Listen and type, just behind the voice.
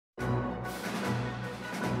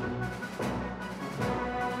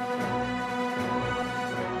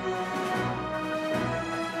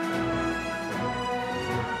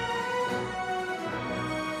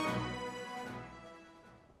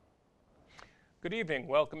Good evening.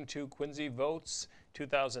 Welcome to Quincy Votes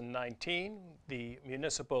 2019, the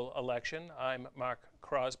municipal election. I'm Mark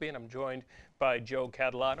Crosby, and I'm joined by Joe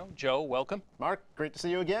Catalano. Joe, welcome. Mark, great to see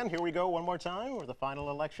you again. Here we go one more time. We're the final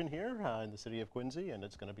election here in the city of Quincy, and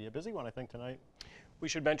it's going to be a busy one, I think, tonight. We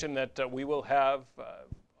should mention that we will have,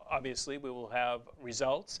 obviously, we will have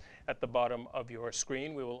results at the bottom of your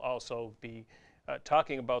screen. We will also be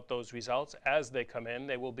talking about those results as they come in.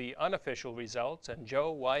 They will be unofficial results. And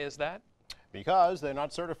Joe, why is that? Because they're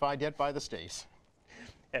not certified yet by the state.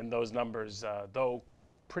 And those numbers, though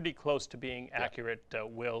pretty close to being accurate,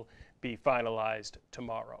 will be finalized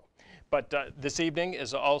tomorrow. But this evening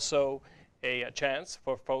is also a chance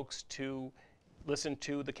for folks to listen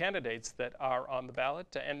to the candidates that are on the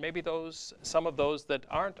ballot, and maybe some of those that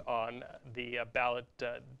aren't on the ballot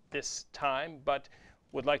this time, but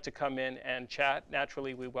would like to come in and chat.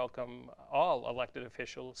 Naturally, we welcome all elected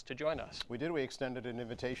officials to join us. We did. We extended an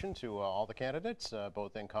invitation to all the candidates,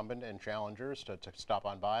 both incumbent and challengers, to stop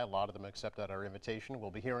on by. A lot of them accepted our invitation.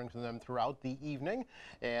 We'll be hearing from them throughout the evening,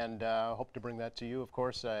 and hope to bring that to you, of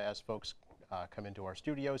course, as folks come into our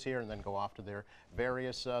studios here and then go off to their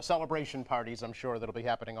various celebration parties, I'm sure, that'll be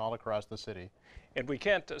happening all across the city. And we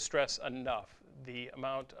can't stress enough the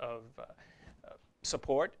amount of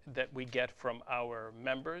support that we get from our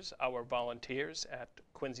members, our volunteers at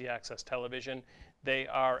Quincy Access Television. They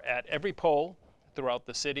are at every poll throughout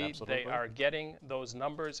the city. Absolutely. They are getting those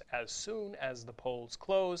numbers as soon as the polls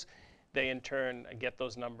close. They in turn get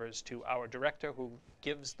those numbers to our director, who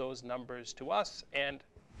gives those numbers to us, and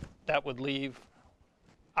that would leave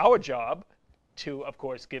our job to, of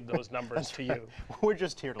course, give those numbers to you. We're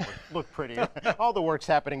just here to look pretty. All the work's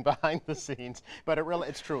happening behind the scenes, but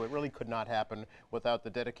it's true. It really could not happen without the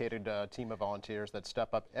dedicated team of volunteers that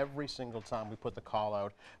step up every single time we put the call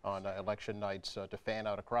out on election nights to fan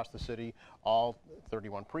out across the city, all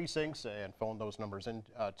 31 precincts, and phone those numbers in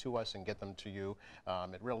to us and get them to you.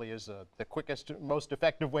 It really is the quickest, most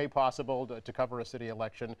effective way possible to cover a city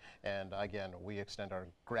election, and again, we extend our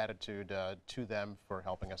gratitude to them for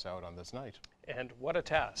helping us out on this night. And what a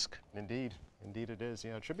task. Indeed. Indeed it is.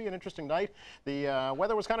 Yeah, it should be an interesting night. The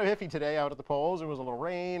weather was kind of iffy today out at the polls. There was a little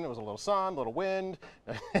rain, there was a little sun, a little wind.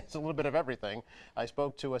 It's a little bit of everything. I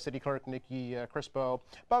spoke to City Clerk Nikki Crispo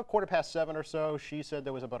about 7:15 or so. She said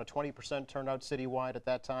there was about a 20% turnout citywide at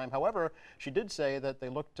that time. However, she did say that they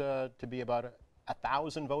looked to be about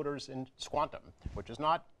 1,000 voters in Squantum, which is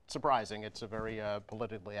not surprising. It's a very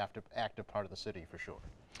politically active part of the city for sure.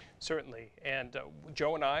 Certainly, and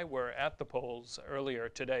Joe and I were at the polls earlier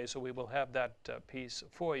today, so we will have that piece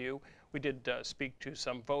for you. We did speak to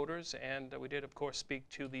some voters, and we did, of course, speak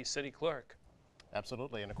to the city clerk.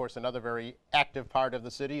 Absolutely, and of course another very active part of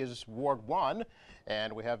the city is Ward 1,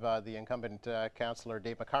 and we have the incumbent councillor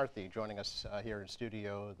Dave McCarthy joining us here in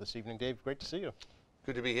studio this evening. Dave, great to see you.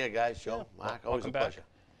 Good to be here, guys. Joe, Yeah. Mark, always a pleasure.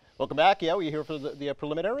 Welcome back. Yeah, we're here for the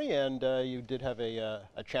preliminary, and you did have a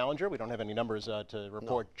challenger. We don't have any numbers to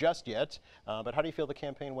report just yet, but how do you feel the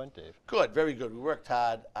campaign went, Dave? Good, very good. We worked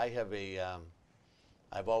hard. I have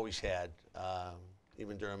I've always had,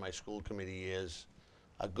 even during my school committee years,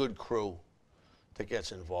 a good crew that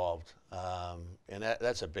gets involved, and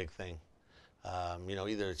that's a big thing. You know,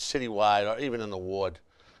 either it's citywide or even in the ward,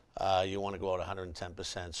 you want to go out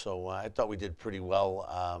 110%. So I thought we did pretty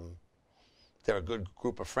well. They're a good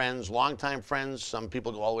group of friends, longtime friends. Some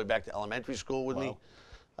people go all the way back to elementary school with me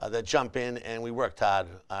that jump in, and we worked hard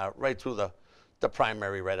right through the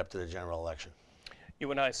primary, right up to the general election.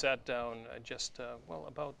 You and I sat down just,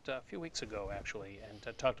 about a few weeks ago, actually,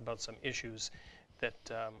 and talked about some issues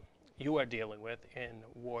that you are dealing with in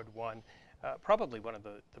Ward 1. Probably one of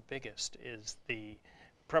the biggest is the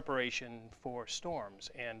preparation for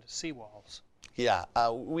storms and seawalls. Yeah,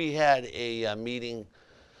 we had a meeting,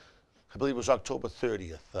 I believe it was October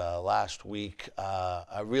 30th, last week,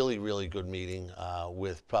 a really, really good meeting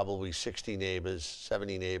with probably 60 neighbors,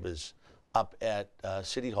 70 neighbors up at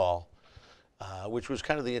City Hall, which was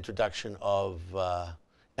kind of the introduction of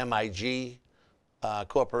MIG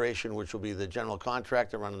Corporation, which will be the general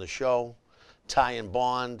contractor running the show, Ty and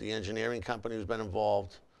Bond, the engineering company who's been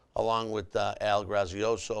involved, along with Al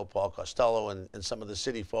Grazioso, Paul Costello, and some of the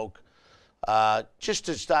city folk, just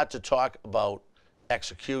to start to talk about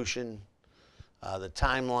execution, the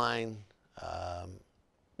timeline.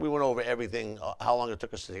 We went over everything, how long it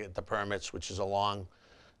took us to get the permits, which is a long,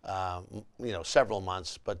 several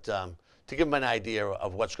months, but to give them an idea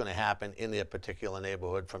of what's going to happen in their particular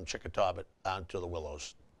neighborhood from Chickatawbut down to the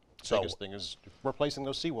Willows. The biggest thing is replacing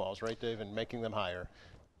those seawalls, right, Dave, and making them higher.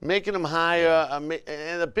 Making them higher,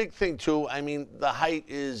 and a big thing too, I mean, the height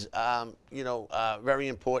is, very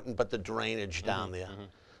important, but the drainage down there.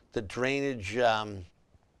 The drainage,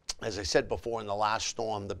 as I said before, in the last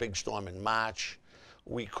storm, the big storm in March,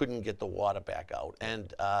 we couldn't get the water back out.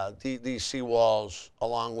 And these seawalls,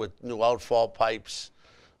 along with new outfall pipes,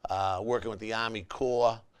 working with the Army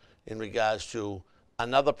Corps in regards to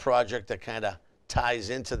another project that kind of ties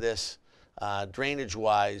into this,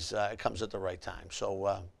 drainage-wise, it comes at the right time.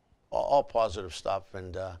 So all positive stuff,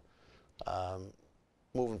 and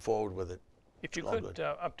moving forward with it. If you All could good.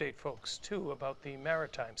 update folks, too, about the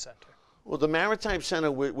Maritime Center. Well, the Maritime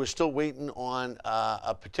Center, we're still waiting on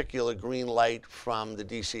a particular green light from the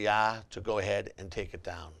DCR to go ahead and take it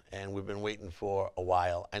down. And we've been waiting for a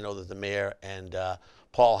while. I know that the mayor and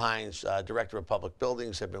Paul Hines, Director of Public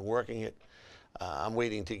Buildings, have been working it. I'm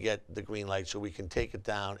waiting to get the green light so we can take it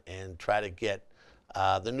down and try to get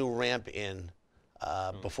the new ramp in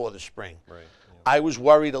before the spring. Right. I was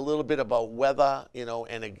worried a little bit about weather, you know,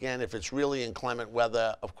 and again, if it's really inclement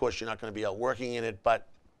weather, of course, you're not going to be out working in it, but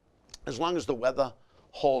as long as the weather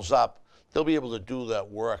holds up, they'll be able to do that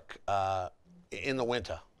work in the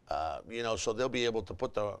winter. You know, so they'll be able to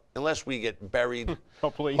put unless we get buried.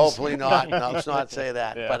 Hopefully not. No, let's not say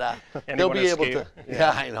that. Yeah. But they'll Anyone be a able skier? to. Yeah,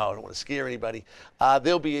 I know. I don't want to scare anybody.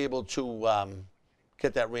 They'll be able to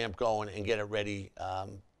get that ramp going and get it ready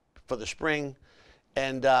for the spring,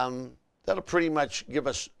 and that'll pretty much give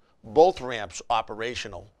us both ramps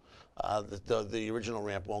operational. The original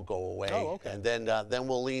ramp won't go away. Oh, okay. And then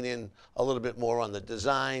we'll lean in a little bit more on the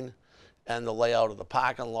design and the layout of the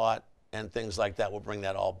parking lot and things like that. We'll bring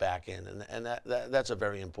that all back in, and that's a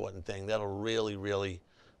very important thing. That'll really, really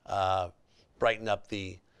brighten up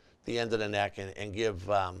the end of the neck and give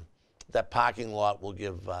that parking lot will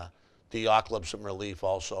give the yacht club some relief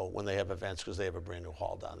also when they have events, because they have a brand new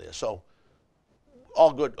hall down there. So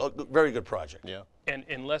all good, very good project. Yeah. And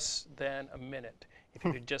in less than a minute, if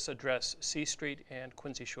you could just address C Street and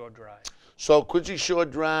Quincy Shore Drive. So Quincy Shore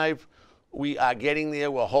Drive, we are getting there.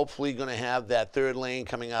 We're hopefully going to have that third lane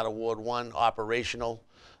coming out of Ward 1 operational.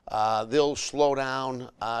 They'll slow down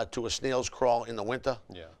to a snail's crawl in the winter,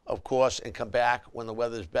 Yeah. of course, and come back when the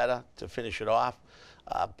weather's better to finish it off.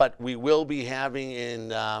 But we will be having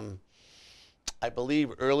in, I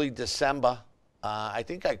believe, early December. I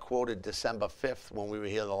think I quoted December 5th when we were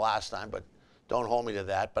here the last time, but don't hold me to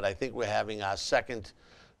that. But I think we're having our second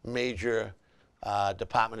major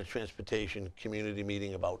Department of Transportation community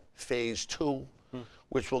meeting about Phase 2,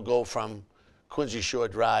 which will go from Quincy Shore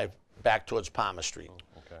Drive back towards Palmer Street.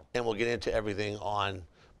 Okay. And we'll get into everything on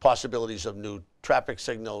possibilities of new traffic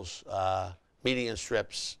signals, median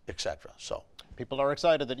strips, etc. So People are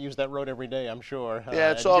excited that use that road every day, I'm sure.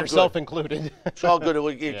 Yeah, it's all yourself good. included. it's all good. It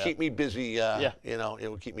will Yeah. keep me busy. Yeah. You know, it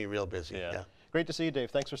will keep me real busy. Yeah. Great to see you, Dave.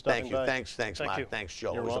 Thanks for stopping Thank you. by. Thanks, Thank Mark. you. Thanks,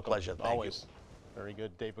 Joe. You're it was welcome. a pleasure. Thank Always. Very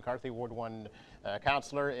good. Dave McCarthy, Ward 1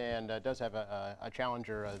 counselor, and does have a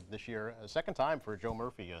challenger this year, a second time for Joe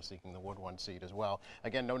Murphy seeking the Ward 1 seat as well.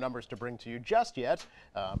 Again, no numbers to bring to you just yet,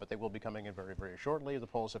 but they will be coming in very, very shortly. The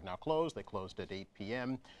polls have now closed. They closed at 8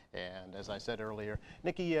 p.m. And as I said earlier,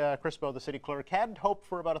 Nikki Crispo, the city clerk, had hoped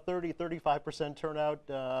for about a 35% turnout.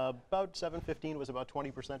 About 7:15 was about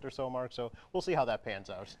 20% or so, Mark. So we'll see how that pans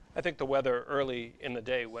out. I think the weather early in the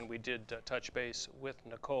day when we did touch base with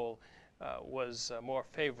Nicole was more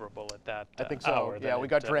favorable at that I think so. hour. Yeah, than we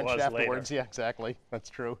got it drenched was afterwards. later. Yeah, exactly.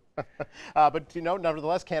 That's true. But, you know,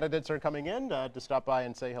 nevertheless, candidates are coming in to stop by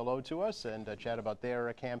and say hello to us and chat about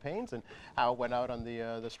their campaigns and how it went out on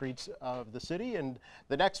the streets of the city. And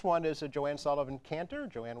the next one is Joanne Sullivan-Cantor.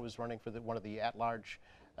 Joanne was running for one of the at-large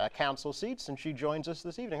council seats, and she joins us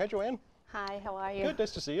this evening. Hi, Joanne. Hi, how are you? Good.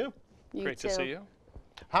 Nice to see you. You Great too. to see you.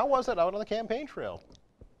 How was it out on the campaign trail?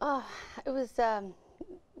 Oh, it was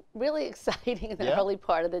really exciting in the Yeah? early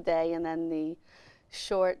part of the day, and then the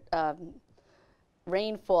short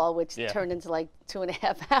rainfall, which Yeah. turned into like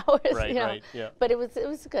 2.5 hours. Right, you know. right, yeah. But it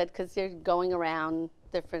was good because you're going around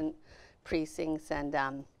different precincts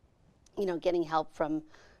and you know, getting help from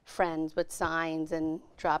friends with signs and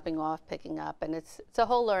dropping off, picking up, and it's a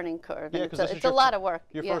whole learning curve. Yeah, and 'cause it's this a, is it's a lot of work.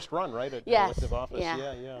 Your yeah. first run, right, at Yes. elective office?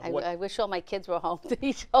 Yeah. Yeah. I wish all my kids were home to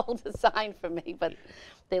each hold a sign for me, but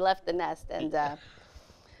they left the nest, and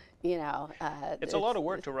you know. It's a lot of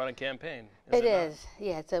work to run a campaign. It not? is.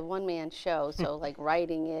 Yeah, it's a one-man show. So like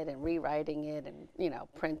writing it and rewriting it, and you know,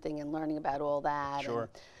 printing and learning about all that. Sure. And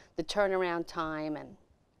the turnaround time and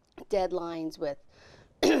deadlines with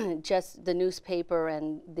just the newspaper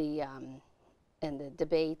and the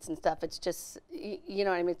debates and stuff. It's just, you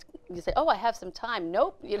know what I mean? You say, oh, I have some time.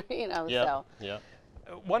 Nope. You know. Yeah. So. Yeah.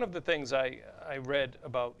 One of the things I read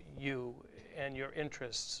about you and your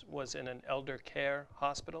interests was in an elder care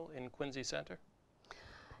hospital in Quincy Center.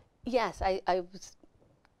 Yes, I was.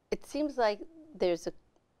 It seems like there's a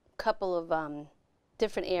couple of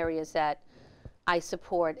different areas that I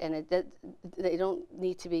support, and they don't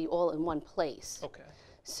need to be all in one place. Okay.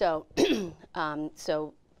 So,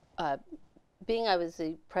 being I was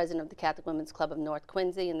the president of the Catholic Women's Club of North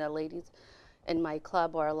Quincy, and the ladies in my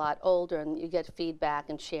club are a lot older, and you get feedback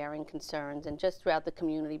and sharing concerns, and just throughout the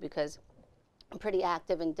community, because I'm pretty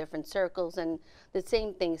active in different circles, and the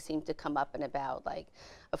same things seem to come up and about, like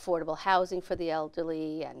affordable housing for the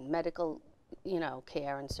elderly and medical,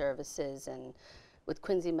 care and services, and with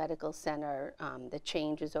Quincy Medical Center, the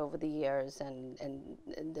changes over the years, and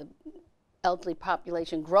the elderly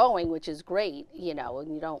population growing, which is great,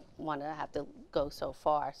 and you don't want to have to go so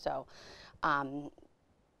far. So I'm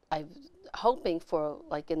hoping for,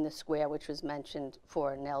 like in the square, which was mentioned,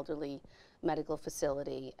 for an elderly medical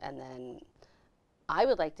facility, and then I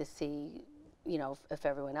would like to see, if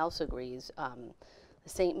everyone else agrees, the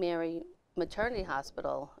St. Mary Maternity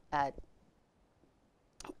Hospital at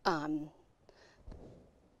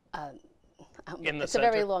In the it's a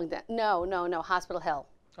very center? long no, Hospital Hill.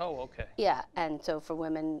 Oh, okay. Yeah, and so for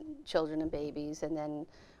women, children, and babies, and then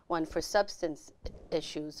one for substance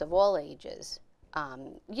issues of all ages.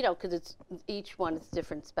 Because it's each one is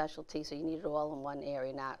different specialty, so you need it all in one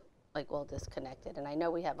area, not like all disconnected. And I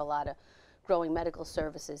know we have a lot of growing medical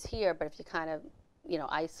services here, but if you kind of,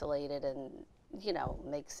 isolate it and,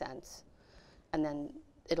 makes sense, and then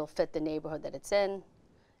it'll fit the neighborhood that it's in.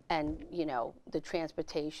 And, the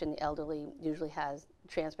transportation, the elderly usually has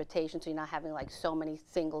transportation, so you're not having like so many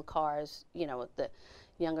single cars, with the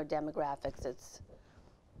younger demographics, it's,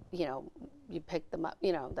 you pick them up,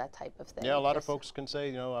 that type of thing. Yeah, a lot of folks can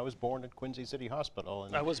say, I was born at Quincy City Hospital.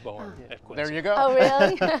 And I was born at Quincy. there you go. Oh,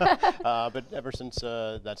 really? But ever since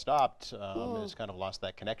that stopped, it's kind of lost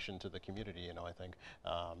that connection to the community, I think.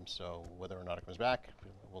 So whether or not it comes back,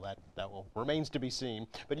 well, that will remains to be seen.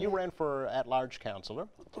 But you ran for at-large councilor.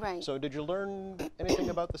 Right. So did you learn anything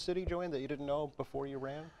about the city, Joanne, that you didn't know before you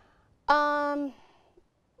ran?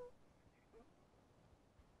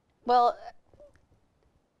 Well,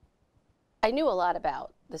 I knew a lot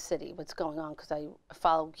about the city, what's going on, because I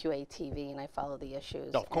follow QATV and I follow the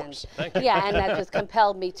issues. Oh, of course. Thank you. Yeah, and that just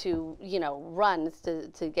compelled me to, run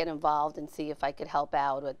to get involved and see if I could help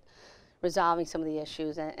out with resolving some of the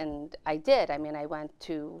issues, and I did. I mean, I went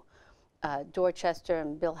to Dorchester,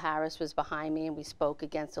 and Bill Harris was behind me, and we spoke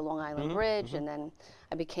against the Long Island Bridge, and then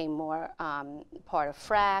I became more part of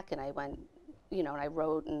FRAC, and I went, and I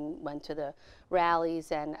wrote and went to the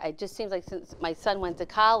rallies, and it just seems like since my son went to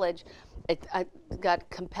college, I got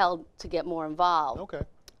compelled to get more involved. Okay.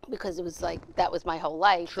 Because it was like, that was my whole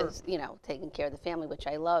life, Sure. is, taking care of the family, which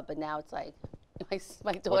I love, but now it's like,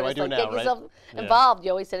 my do I daughter's do like, now, get right? yourself Yeah. involved.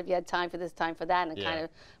 You always said if you had time for this, time for that, and it Yeah. kind of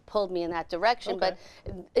pulled me in that direction. Okay.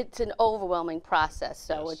 But it's an overwhelming process,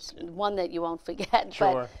 so Yes. it's one that you won't forget.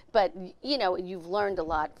 Sure. But you've learned a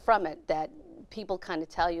lot from it that people kind of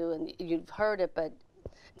tell you, and you've heard it, but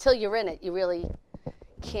until you're in it, you really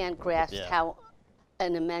can't grasp Yeah. how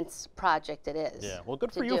an immense project it is. Yeah, well,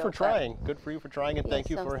 good to for you do, for but- trying. Good for you for trying, and Yeah, thank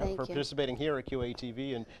you so for thank you. participating here at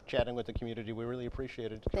QATV and chatting with the community. We really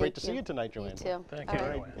appreciate it. Thank Great to see you tonight, Joanne. You too. Thank All you,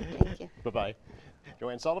 right. Joanne. Thank you. Bye-bye.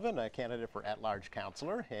 Joanne Sullivan, a candidate for at-large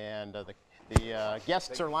councilor, and the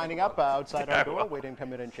guests are lining up outside our door, waiting to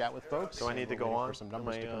come in and chat with folks. Do I need And to we're go waiting on? for some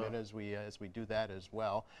numbers to come in as we do that as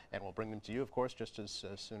well, and we'll bring them to you, of course, just as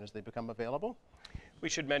soon as they become available. We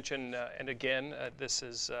should mention, and again, this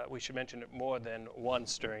is, we should mention it more than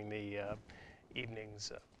once during the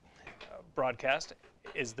evening's broadcast,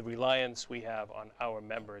 is the reliance we have on our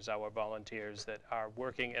members, our volunteers that are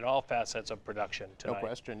working in all facets of production No tonight.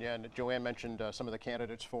 question, yeah. And Joanne mentioned some of the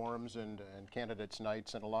candidates forums and candidates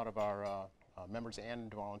nights, and a lot of our members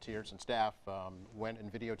and volunteers and staff went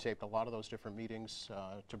and videotaped a lot of those different meetings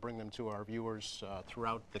to bring them to our viewers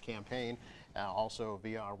throughout the campaign, also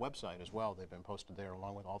via our website as well. They've been posted there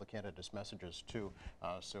along with all the candidates' messages too.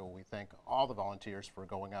 So we thank all the volunteers for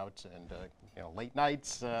going out and late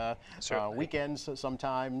nights, Certainly. weekends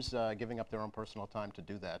sometimes, giving up their own personal time to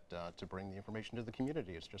do that, to bring the information to the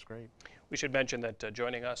community. It's just great. We should mention that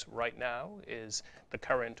joining us right now is the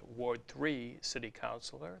current Ward 3 City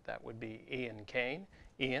Councilor. That would be Ian Kane.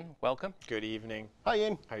 Ian, welcome. Good evening. Hi,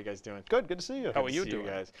 Ian. How you guys doing? Good to see you. How are Good to you see doing?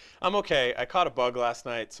 guys? I'm okay. I caught a bug last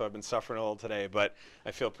night, so I've been suffering a little today, but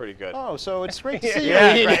I feel pretty good. Oh, so it's great to see you.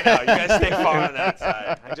 Yeah, Ian. right now. You guys stay far on that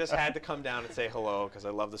side. I just had to come down and say hello because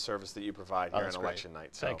I love the service that you provide here that's on great. election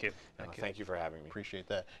night. So, Thank you. Thank you for having me. Appreciate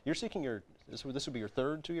that. You're seeking your, this would be your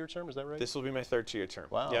third two-year term, is that right? This will be my third 2-year term.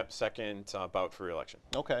 Wow. Yep, second bout for re-election.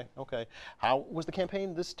 Okay. How was the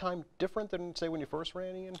campaign this time different than, say, when you first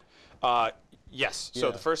ran, Ian? Yes. So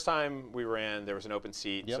Yeah. the first time we ran, there was an open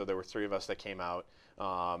seat. Yep. So there were 3 of us that came out.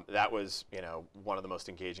 that was, one of the most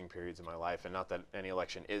engaging periods of my life. And not that any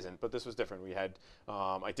election isn't, but this was different. We had,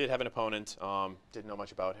 I did have an opponent, didn't know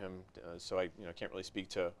much about him, so I, can't really speak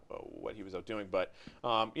to what he was out doing. But,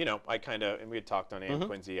 I kind of, and we had talked on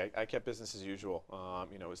Quincy, I kept business as usual.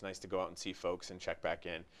 It was nice to go out and see folks and check back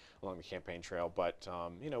in along the campaign trail. But,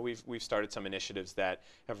 we've started some initiatives that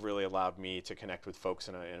have really allowed me to connect with folks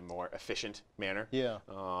in a more efficient manner. Yeah.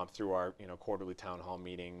 Through our, quarterly town hall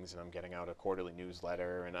meetings, and I'm getting out a quarterly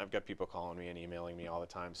newsletter, and I've got people calling me and emailing me all the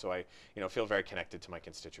time. So I, feel very connected to my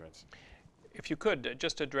constituents. If you could,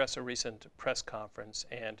 just address a recent press conference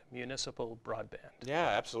and municipal broadband. Yeah,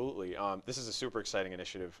 absolutely. This is a super exciting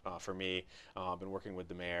initiative for me. I've been working with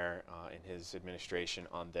the mayor and his administration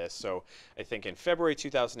on this. So I think in February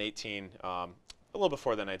 2018, a little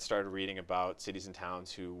before then, I'd started reading about cities and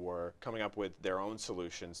towns who were coming up with their own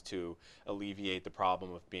solutions to alleviate the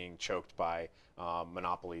problem of being choked by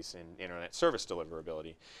monopolies in internet service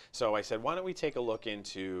deliverability. So I said, why don't we take a look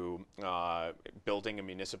into building a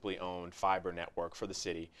municipally owned fiber network for the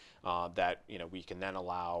city that we can then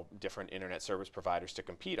allow different internet service providers to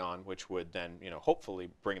compete on, which would then hopefully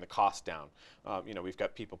bring the cost down. We've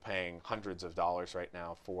got people paying hundreds of dollars right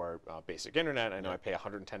now for basic internet. I know I pay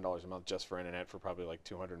 $110 a month just for internet for probably like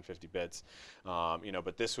 250 bits.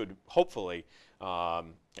 But this would hopefully,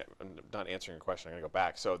 I'm not answering your question, I'm going to go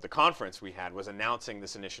back. So the conference we had was announcing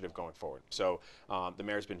this initiative going forward. So the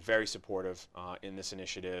mayor's been very supportive in this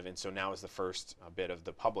initiative, and so now is the first bit of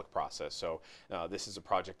the public process. So this is a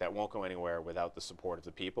project that won't go anywhere without the support of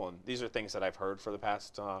the people, and these are things that I've heard for the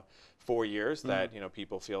past 4 years, that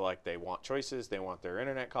people feel like they want choices, they want their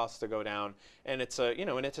internet costs to go down, and it's a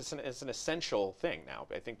it's an essential thing now.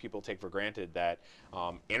 I think people take for granted that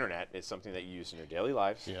internet is something that you use in your daily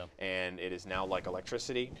lives, and it is now like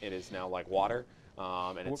electricity, it is now like water.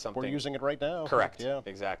 And it's something we're using it right now. Correct. Yeah.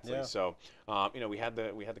 Exactly. Yeah. So, we had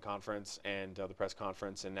the conference and the press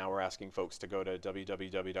conference, and now we're asking folks to go to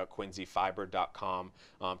www.quincyfiber.com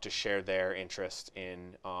to share their interest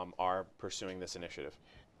in our pursuing this initiative.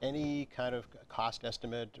 Any kind of cost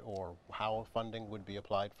estimate or how funding would be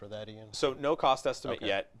applied for that, Ian? So no cost estimate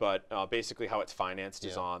yet, but basically how it's financed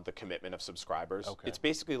is on the commitment of subscribers. Okay. It's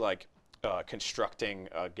basically like constructing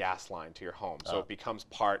a gas line to your home, so it becomes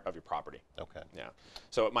part of your property. Okay. Yeah.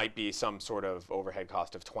 So it might be some sort of overhead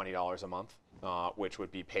cost of $20 a month, which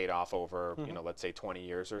would be paid off over, let's say 20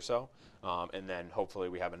 years or so. And then hopefully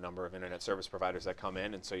we have a number of internet service providers that come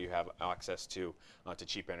in, and so you have access to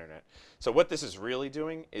cheap internet. So what this is really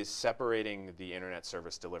doing is separating the internet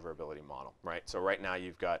service deliverability model, right? So right now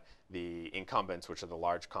you've got the incumbents, which are the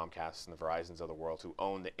large Comcasts and the Verizons of the world, who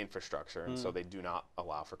own the infrastructure, and so they do not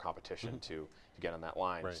allow for competition to get on that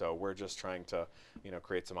line. Right. So we're just trying to,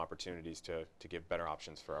 create some opportunities to give better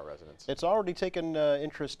options for our residents. It's already taken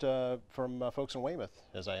interest from folks in Weymouth,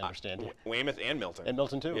 as I understand it. Weymouth and Milton. And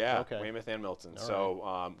Milton too. Yeah, Okay. Weymouth and Milton. All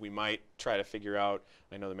So we might try to figure out,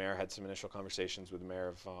 I know the mayor had some initial conversations with the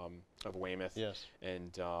mayor of Weymouth. Yes.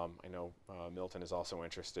 And I know Milton is also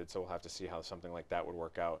interested, so we'll have to see how something like that would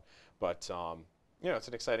work out. But it's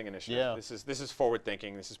an exciting initiative. Yeah. This is forward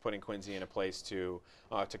thinking. This is putting Quincy in a place to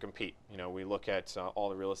compete. We look at all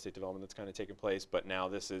the real estate development that's kind of taken place, but now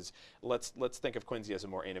this is let's think of Quincy as a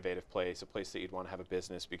more innovative place, a place that you'd want to have a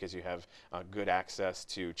business because you have good access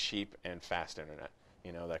to cheap and fast internet.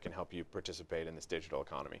 That can help you participate in this digital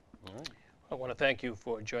economy. All right. I want to thank you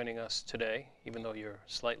for joining us today, even though you're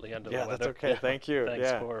slightly under the weather. Yeah, that's okay. Thank you.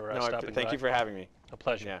 Thanks for stopping by. Thank you for having me. A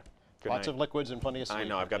pleasure. Yeah. Good Lots night. of liquids and plenty of sleep. I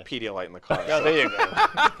know. I've got Pedialyte in the car. Yeah, there you go.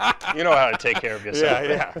 You know how to take care of yourself.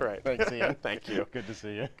 Yeah, right. Thanks, Ian. Thank you. Good to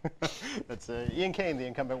see you. That's Ian Kane, the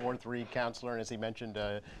incumbent Ward 3 councillor, and as he mentioned,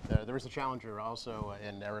 there is a challenger also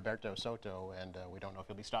in Roberto Soto, and we don't know if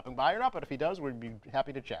he'll be stopping by or not, but if he does, we'd be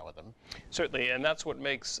happy to chat with him. Certainly, and that's what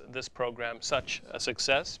makes this program such a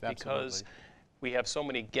success, because we have so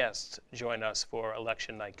many guests join us for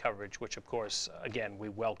election night coverage, which of course, again, we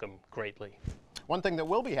welcome greatly. One thing that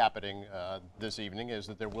will be happening this evening is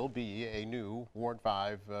that there will be a new Ward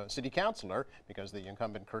 5 city councilor, because the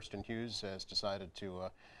incumbent Kirsten Hughes has decided to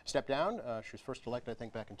step down. She was first elected, I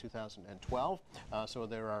think, back in 2012. So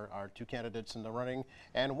there are two candidates in the running,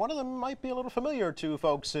 and one of them might be a little familiar to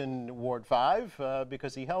folks in Ward 5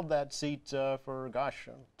 because he held that seat for,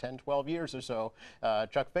 10, 12 years or so.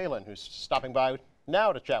 Chuck Phelan, who's stopping by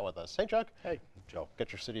now to chat with us. Hey, Chuck. Hey, Joe.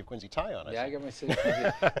 Got your City of Quincy tie on. Yeah, I got my City of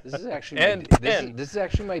Quincy. This is actually this is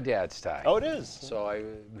actually my dad's tie. Oh, it is. So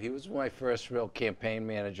he was my first real campaign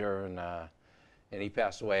manager, and he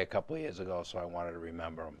passed away a couple of years ago. So I wanted to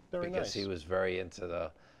remember him because he was very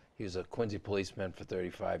into he was a Quincy policeman for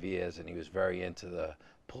 35 years, and he was very into the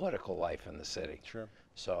political life in the city. Sure.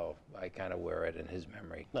 So I kind of wear it in his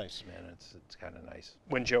memory. Nice. And it's kind of nice.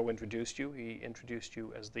 When Joe introduced you, he introduced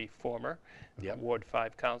you as the former Yep. Ward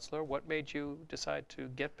 5 councilor. What made you decide to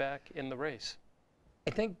get back in the race?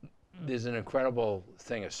 I think there's an incredible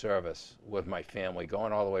thing of service with my family,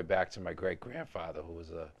 going all the way back to my great-grandfather, who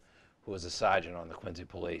was a sergeant on the Quincy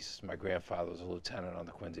Police. My grandfather was a lieutenant on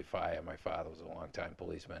the Quincy Fire. My father was a longtime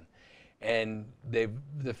policeman. And the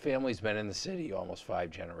family's been in the city almost 5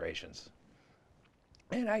 generations.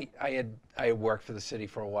 And I had worked for the city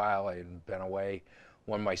for a while. I had been away.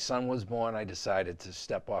 When my son was born, I decided to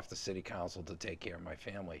step off the city council to take care of my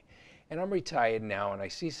family. And I'm retired now, and I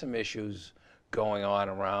see some issues going on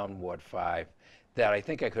around Ward 5 that I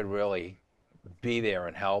think I could really be there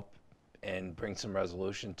and help and bring some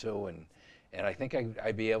resolution to. And I think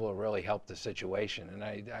I'd be able to really help the situation. And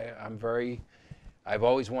I've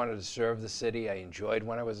always wanted to serve the city. I enjoyed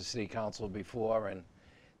when I was a city councilor before, and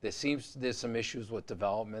there's some issues with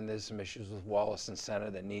development. There's some issues with Wollaston Center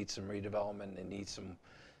that needs some redevelopment and needs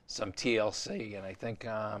some TLC. And I think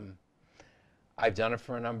I've done it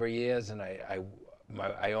for a number of years, and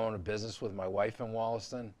I own a business with my wife in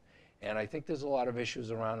Wollaston, and I think there's a lot of issues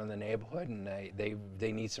around in the neighborhood, and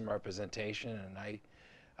they need some representation, and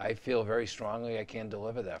I feel very strongly I can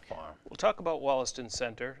deliver that for them. We'll talk about Wollaston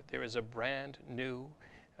Center. There is a brand new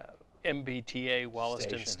MBTA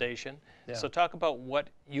Wollaston station. Yeah. So talk about what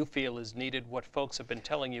you feel is needed, what folks have been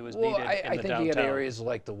telling you is Well, needed in the I think downtown. you got areas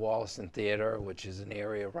like the Wollaston Theater, which is an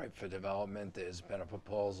area ripe for development. There's been a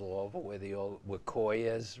proposal over where Coy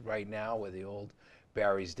is right now, where the old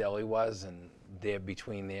Barry's Deli was, and they're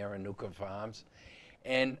between there and Newcomb Farms.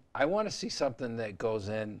 And I want to see something that goes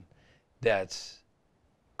in that's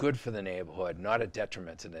good for the neighborhood, not a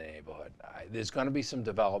detriment to the neighborhood. There's going to be some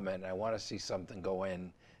development. I want to see something go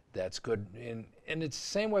in that's good. And it's the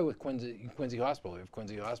same way with Quincy Hospital. We have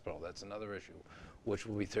Quincy Hospital. That's another issue, which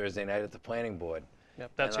will be Thursday night at the planning board.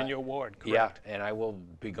 Yep, that's in your ward, correct? Yeah, and I will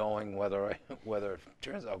be going whether it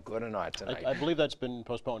turns out good or not tonight. I believe that's been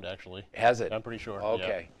postponed, actually. Has it? I'm pretty sure.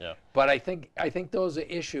 Okay. Yeah. But I think those are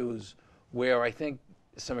issues where I think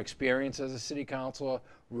some experience as a city councilor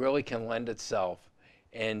really can lend itself,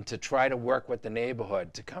 and to try to work with the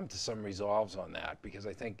neighborhood to come to some resolves on that, because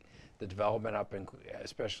I think the development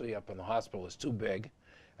especially up in the hospital, is too big.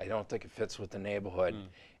 I don't think it fits with the neighborhood.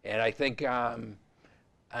 And I think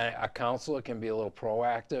a councilor can be a little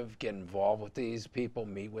proactive, get involved with these people,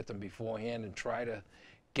 meet with them beforehand, and try to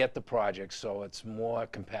get the project so it's more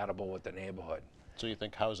compatible with the neighborhood. So you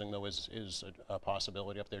think housing, though, is a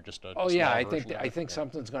possibility up there? Just a Oh yeah, small version of I it? think Yeah.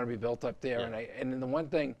 something's going to be built up there, Yeah. and then the one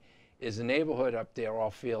thing is the neighborhood up there all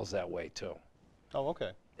feels that way too. Oh,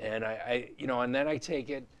 okay. And and then I take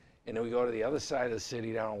it, and then we go to the other side of the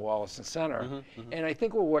city down in Wollaston Center, and I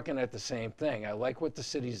think we're working at the same thing. I like what the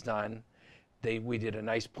city's done. We did a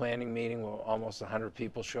nice planning meeting where almost 100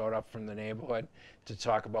 people showed up from the neighborhood to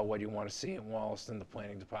talk about what you want to see in Wollaston. The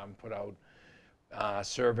planning department put out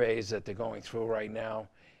surveys that they're going through right now.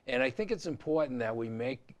 And I think it's important that we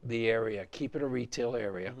make the area, keep it a retail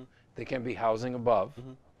area. There can be housing above,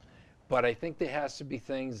 but I think there has to be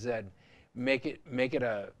things that make it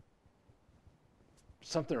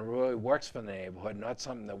something that really works for the neighborhood, not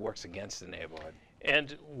something that works against the neighborhood.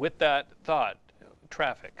 And with that thought,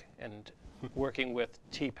 traffic and working with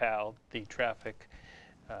TPAL, the traffic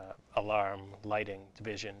alarm lighting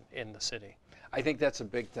division in the city. I think that's a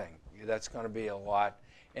big thing. That's going to be a lot.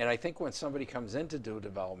 And I think when somebody comes in to do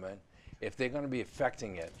development, if they're going to be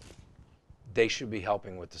affecting it, they should be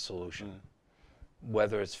helping with the solution.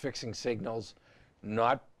 Whether it's fixing signals,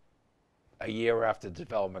 not a year after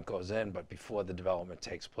development goes in, but before the development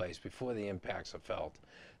takes place, before the impacts are felt.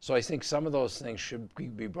 So I think some of those things should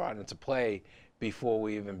be brought into play before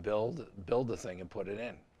we even build the thing and put it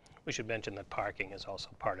in. We should mention that parking is also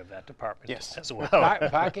part of that department Yes. as well.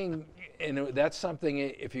 Parking, and that's something,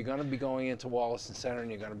 if you're going to be going into Wollaston Center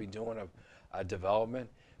and you're going to be doing a development,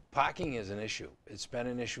 parking is an issue. It's been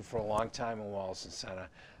an issue for a long time in Wollaston Center.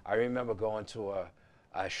 I remember going to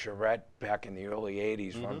a charrette back in the early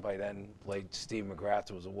 80s, run by then late Steve McGrath,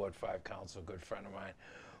 who was a Ward 5 councilor, a good friend of mine,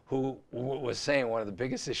 who was saying one of the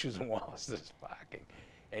biggest issues in Wollaston is parking.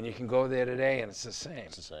 And you can go there today and it's the same.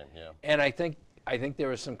 It's the same, yeah. And I think there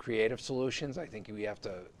are some creative solutions. I think we have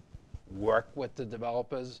to work with the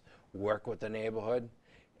developers, work with the neighborhood,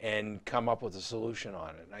 and come up with a solution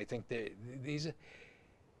on it. And I think that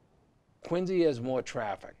Quincy has more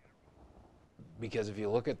traffic, because if you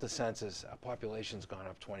look at the census, our population's gone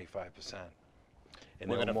up 25%. And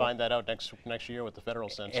We're going to find that out next year with the federal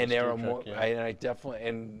census. and there too, are more, Chuck, yeah. I definitely,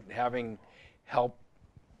 and having help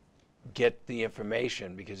get the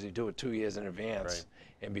information, because you do it 2 years in advance. Right.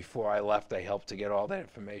 And before I left, I helped to get all that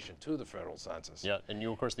information to the federal census. Yeah, and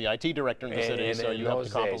you, of course, the IT director in the city, And so in you have to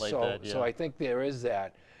those days, compilate so, that. Yeah. so I think there is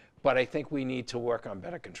that, but I think we need to work on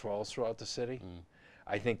better controls throughout the city.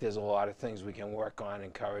 I think there's a lot of things we can work on,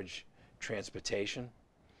 encourage transportation.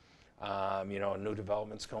 You know, new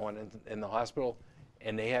developments going in the hospital,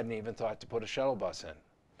 and they hadn't even thought to put a shuttle bus in,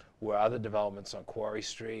 where other developments on Quarry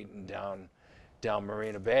Street and down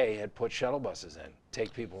Marina Bay had put shuttle buses in,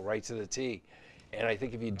 take people right to the T. And I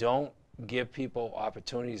think if you don't give people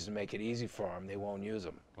opportunities to make it easy for them, they won't use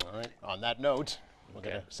them. All right. On that note, we're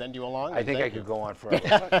going to send you along. I think I could go on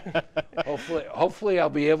forever. hopefully I'll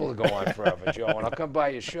be able to go on forever, Joe, and I'll come by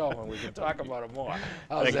your show and we can talk about it more.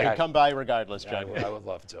 How's You can that? come by regardless, I John. would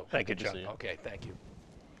love to. Thank you, Good to John. see you. Okay, thank you.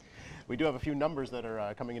 We do have a few numbers that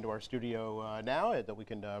are coming into our studio now that we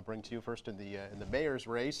can bring to you. First in the mayor's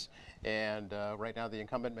race, and right now the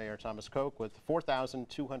incumbent Mayor Thomas Koch with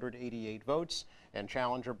 4,288 votes, and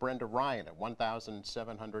challenger Brenda Ryan at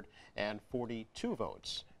 1,742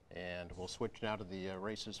 votes. And we'll switch now to the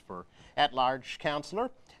races for at-large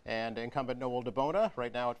councilor, and incumbent Noel DeBona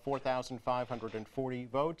right now at 4,540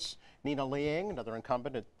 votes. Nina Liang, another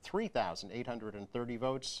incumbent, at 3,830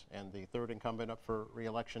 votes, and the third incumbent up for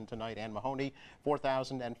re-election tonight, Ann Mahoney,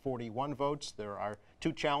 4,041 votes. There are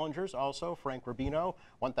two challengers also, Frank Rubino,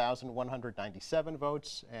 1,197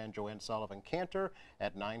 votes, and Joanne Sullivan Cantor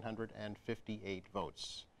at 958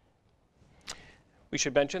 votes. We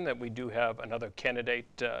should mention that we do have another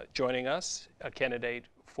candidate joining us, a candidate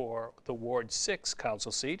for the Ward 6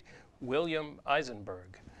 council seat, William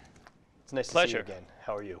Eisenberg. It's nice to see Pleasure. you again.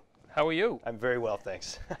 How are you? How are you? I'm very well,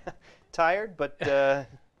 thanks. Tired, but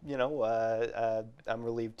you know, I'm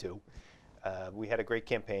relieved too. We had a great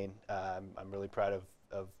campaign. I'm really proud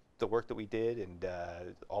of the work that we did, and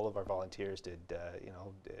all of our volunteers did. You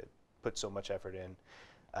know, put so much effort in.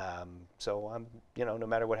 So I'm, you know, no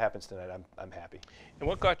matter what happens tonight, I'm happy. And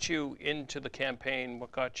what got you into the campaign?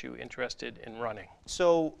 What got you interested in running?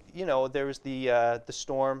 So, you know, there was the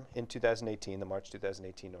storm in 2018, the March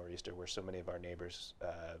 2018 nor'easter, where so many of our neighbors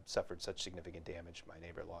suffered such significant damage. My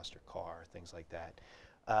neighbor lost her car, things like that.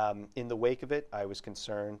 In the wake of it, I was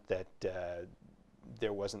concerned that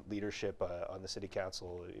there wasn't leadership on the city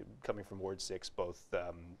council coming from Ward 6, both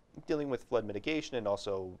dealing with flood mitigation and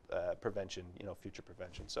also prevention, you know, future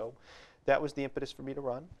prevention. So that was the impetus for me to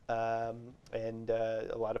run, and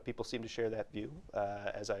a lot of people seem to share that view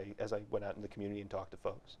as I went out in the community and talked to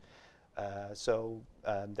folks. So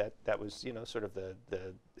that was, you know, sort of the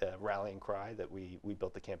rallying cry that we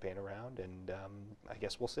built the campaign around, and I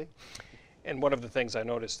guess we'll see. And one of the things I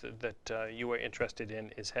noticed that you were interested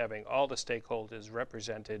in is having all the stakeholders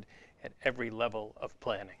represented at every level of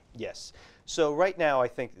planning. Yes. So right now, I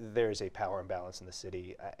think there's a power imbalance in the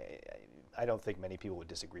city. I don't think many people would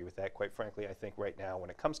disagree with that, quite frankly. I think right now, when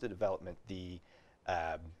it comes to development, the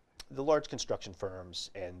large construction firms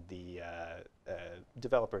and the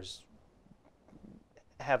developers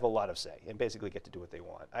have a lot of say and basically get to do what they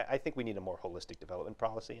want. I think we need a more holistic development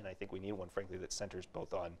policy, and I think we need one, frankly, that centers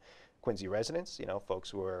both on Quincy residents, you know, folks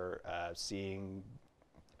who are seeing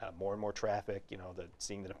more and more traffic, you know,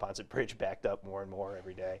 seeing the Neponset Bridge backed up more and more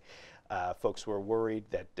every day, folks who are worried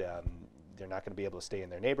that they're not going to be able to stay in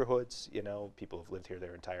their neighborhoods, you know, people who've lived here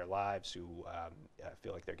their entire lives who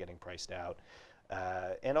feel like they're getting priced out.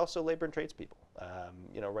 And also labor and tradespeople.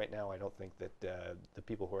 You know, right now I don't think that the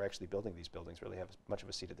people who are actually building these buildings really have much of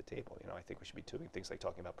a seat at the table. You know, I think we should be doing things like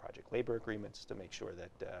talking about project labor agreements to make sure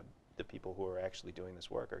that the people who are actually doing this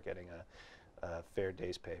work are getting a fair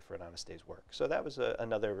day's pay for an honest day's work. So that was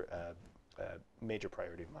another major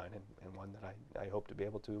priority of mine, and one that I hope to be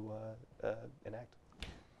able to enact.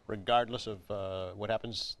 Regardless of what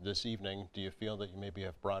happens this evening, do you feel that you maybe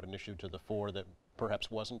have brought an issue to the fore that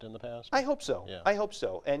perhaps wasn't in the past? I hope so. Yeah. I hope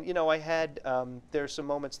so. And, you know, I had, there's some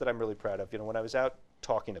moments that I'm really proud of. You know, when I was out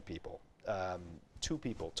talking to people, two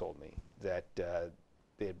people told me that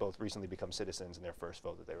they had both recently become citizens, and their first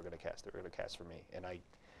vote that they were going to cast for me. And I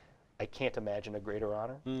can't imagine a greater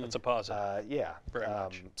honor. That's a positive. Yeah. Very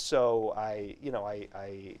much. So you know,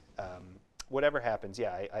 whatever happens,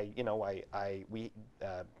 yeah,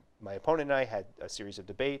 my opponent and I had a series of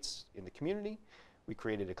debates in the community. We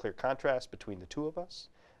created a clear contrast between the two of us,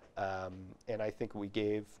 and I think we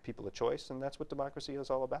gave people a choice, and that's what democracy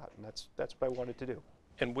is all about, and that's what I wanted to do.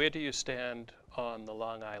 And where do you stand on the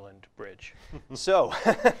Long Island Bridge? So,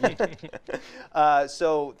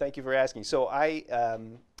 so thank you for asking. So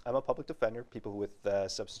I'm a public defender. People with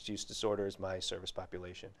substance use disorder is my service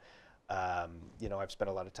population. You know, I've spent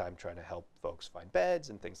a lot of time trying to help folks find beds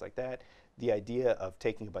and things like that. The idea of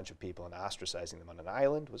taking a bunch of people and ostracizing them on an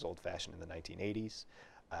island was old-fashioned in the 1980s.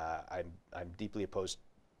 I'm deeply opposed,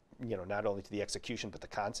 you know, not only to the execution but the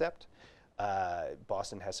concept.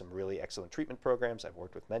 Boston has some really excellent treatment programs. I've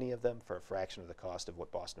worked with many of them for a fraction of the cost of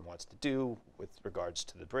what Boston wants to do with regards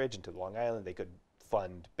to the bridge and to Long Island. They could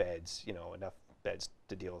fund beds, you know, enough beds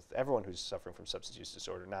to deal with everyone who's suffering from substance use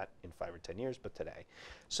disorder, not in 5 or 10 years, but today.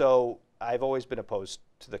 So I've always been opposed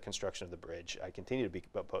to the construction of the bridge. I continue to be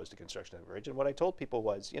opposed to construction of the bridge. And what I told people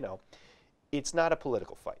was, you know, it's not a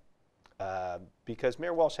political fight because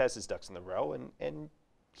Mayor Walsh has his ducks in the row, and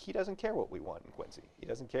he doesn't care what we want in Quincy. He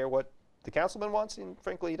doesn't care what the councilman wants, and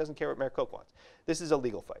frankly, he doesn't care what Mayor Koch wants. This is a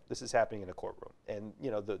legal fight. This is happening in a courtroom. And,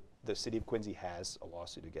 you know, the city of Quincy has a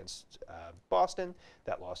lawsuit against Boston.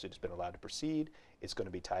 That lawsuit has been allowed to proceed. It's going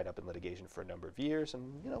to be tied up in litigation for a number of years.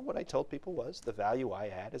 And, you know, what I told people was the value I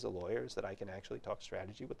add as a lawyer is that I can actually talk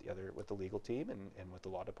strategy with the legal team and with the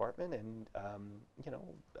law department. And, you know,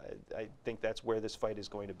 I think that's where this fight is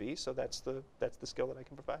going to be. So that's the skill that I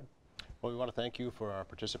can provide. Well, we want to thank you for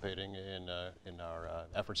participating in our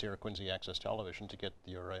efforts here at Quincy Access Television to get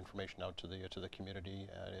your information out to the community.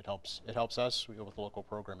 It helps us with local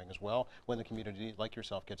programming as well when the community like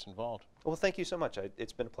yourself gets involved. Well, thank you so much.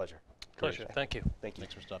 It's been a pleasure. Pleasure. Thank you. Thank you.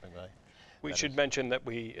 Thanks for stopping by. We should mention that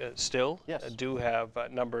we still Yes. do have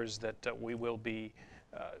numbers that we will be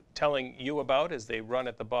telling you about as they run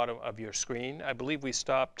at the bottom of your screen. I believe we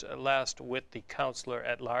stopped last with the Counselor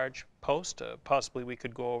at Large post. Possibly we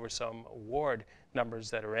could go over some ward numbers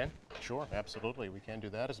that are in. Sure, absolutely. We can do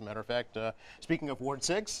that. As a matter of fact, speaking of Ward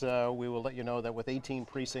 6, we will let you know that with 18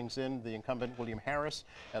 precincts in, the incumbent William Harris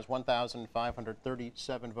has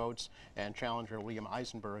 1,537 votes, and challenger William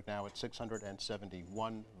Eisenberg now at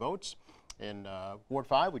 671 votes. In Ward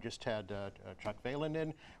 5, we just had Chuck Valen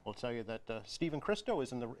in. We'll tell you that Stephen Christo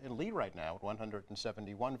is in lead right now at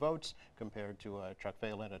 171 votes compared to Chuck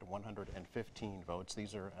Valen at 115 votes.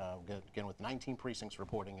 These are, again, with 19 precincts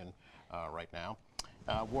reporting in right now.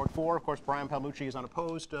 Ward 4, of course, Brian Palmucci is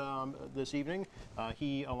unopposed this evening.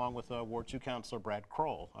 He, along with Ward 2 Councilor Brad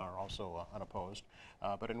Kroll, are also unopposed.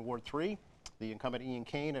 But in Ward 3, the incumbent Ian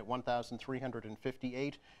Kane at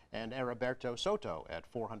 1,358 and Heriberto Soto at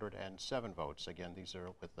 407 votes. Again, these are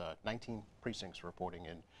with 19 precincts reporting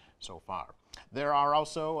in so far. There are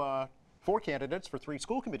also 4 candidates for 3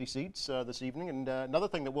 school committee seats this evening. And another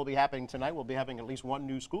thing that will be happening tonight, we'll be having at least 1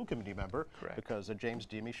 new school committee member. Correct. Because James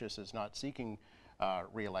Diomisius is not seeking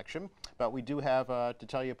re-election. But we do have, to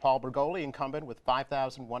tell you, Paul Bergoli, incumbent with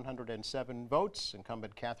 5,107 votes.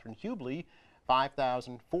 Incumbent Catherine Hubley,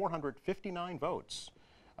 5,459 votes.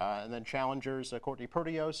 And then challengers Courtney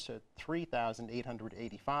Perdios at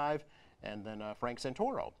 3,885. And then Frank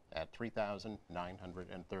Santoro at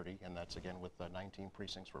 3,930. And that's again with 19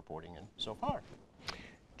 precincts reporting in so far.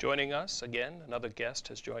 Joining us again, another guest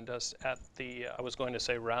has joined us at the, I was going to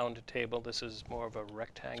say round table. This is more of a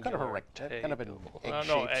rectangular table. Kind of an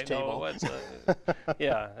No, egg-shaped table. it's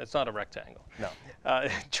yeah, it's not a rectangle. No.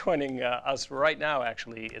 Joining us right now,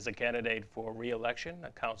 actually, is a candidate for re-election, a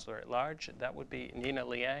counselor at large. That would be Nina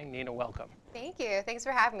Liang. Nina, welcome. Thank you. Thanks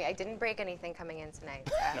for having me. I didn't break anything coming in tonight.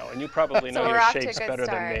 So. No, and you probably know So we're your off to a shapes good better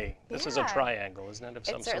start. than me. This is a Yeah. triangle, isn't it, of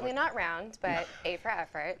some It's certainly sort? not round, but A for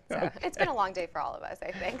effort. So it's been a long day for all of us,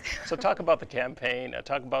 I think. So talk about the campaign.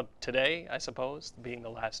 Talk about today, I suppose, being the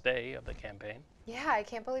last day of the campaign. Yeah, I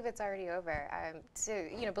can't believe it's already over.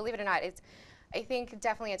 Believe it or not, it's, I think,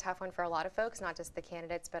 definitely a tough one for a lot of folks, not just the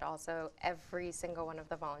candidates, but also every single one of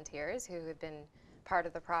the volunteers who have been part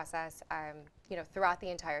of the process, throughout the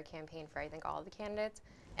entire campaign for, I think, all of the candidates,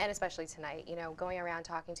 and especially tonight, going around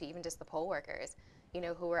talking to even just the poll workers,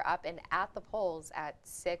 who were up and at the polls at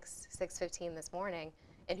 6:15 this morning,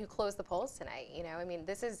 and who closed the polls tonight.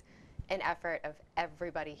 This is an effort of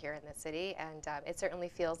everybody here in the city, and it certainly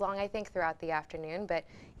feels long, I think, throughout the afternoon, but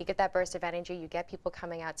you get that burst of energy, you get people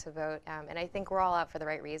coming out to vote, and I think we're all out for the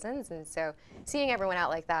right reasons, and so seeing everyone out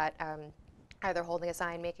like that, either holding a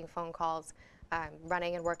sign, making phone calls,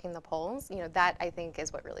 running and working the polls, that I think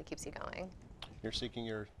is what really keeps you going. You're seeking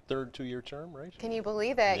your 3rd 2-year term, right? Can you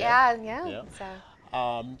believe it? Yeah. Yeah. So.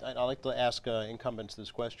 I'd like to ask incumbents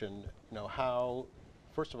this question.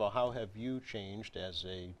 First of all, how have you changed as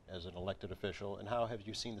an elected official, and how have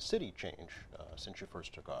you seen the city change since you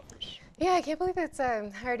first took office? Yeah, I can't believe it's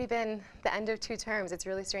already been the end of 2 terms. It's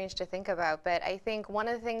really strange to think about, but I think one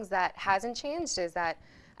of the things that hasn't changed is that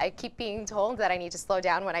I keep being told that I need to slow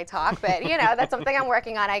down when I talk, but that's something I'm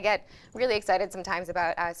working on. I get really excited sometimes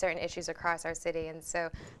about certain issues across our city, and so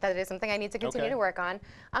that is something I need to continue to work on.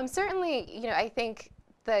 Certainly, I think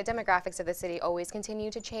the demographics of the city always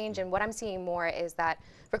continue to change, and what I'm seeing more is that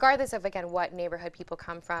regardless of, again, what neighborhood people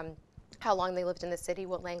come from, how long they lived in the city,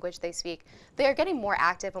 what language they speak, they're getting more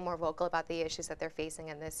active and more vocal about the issues that they're facing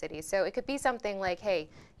in this city. So it could be something like, hey,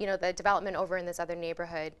 you know, the development over in this other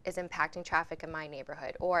neighborhood is impacting traffic in my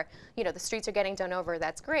neighborhood. Or, you know, the streets are getting done over,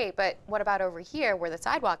 that's great, but what about over here where the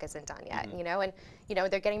sidewalk isn't done yet, you know? And, you know,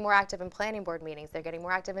 they're getting more active in planning board meetings, they're getting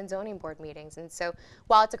more active in zoning board meetings. And so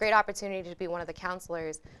while it's a great opportunity to be one of the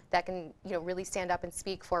counselors that can, you know, really stand up and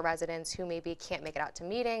speak for residents who maybe can't make it out to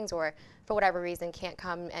meetings or for whatever reason can't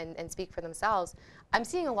come and speak for themselves, I'm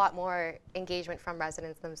seeing a lot more engagement from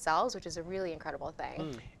residents themselves, which is a really incredible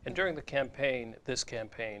thing. And during the campaign, this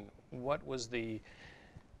campaign, what was the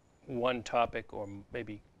one topic or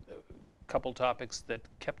maybe a couple topics that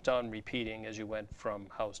kept on repeating as you went from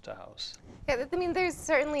house to house? Yeah, I mean, there's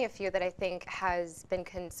certainly a few that I think has been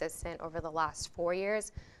consistent over the last 4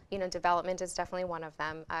 years. You know, development is definitely one of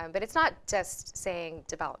them, but it's not just saying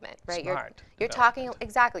development, right? Smart You're talking,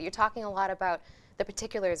 exactly, you're talking a lot about the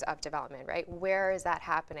particulars of development, right? Where is that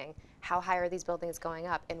happening? How high are these buildings going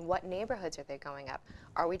up? In what neighborhoods are they going up?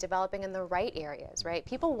 Are we developing in the right areas, right?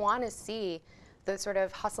 People want to see the sort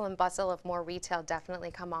of hustle and bustle of more retail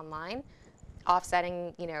definitely come online.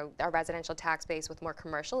 Offsetting, you know, our residential tax base with more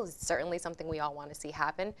commercial is certainly something we all want to see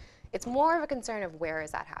happen. It's more of a concern of where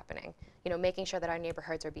is that happening. You know, making sure that our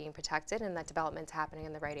neighborhoods are being protected and that development's happening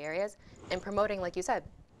in the right areas, and promoting, like you said,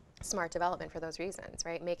 smart development for those reasons,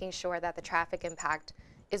 right? Making sure that the traffic impact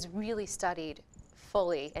is really studied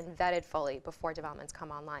fully and vetted fully before developments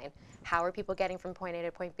come online. How are people getting from point A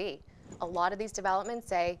to point B? A lot of these developments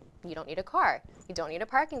say you don't need a car, you don't need a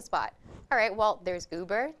parking spot. All right, well, there's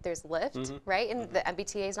Uber, there's Lyft, right? And the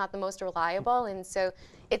MBTA is not the most reliable. And so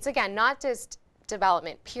it's, again, not just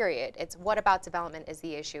development, period. It's what about development is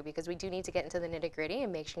the issue, because we do need to get into the nitty-gritty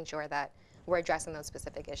and making sure that we're addressing those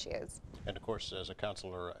specific issues. And of course, as a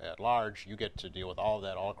councilor at large, you get to deal with all of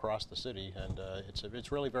that all across the city, and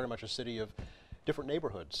it's really very much a city of different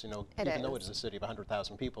neighborhoods. You know, even though it is a city of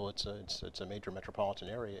 100,000 people, it's a major metropolitan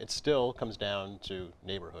area. It still comes down to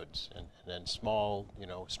neighborhoods and small, you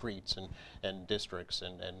know, streets and districts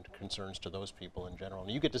and concerns to those people in general.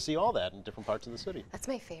 And you get to see all that in different parts of the city. That's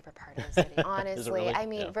my favorite part of the city, honestly. Is it really? I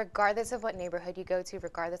mean, Yeah. regardless of what neighborhood you go to,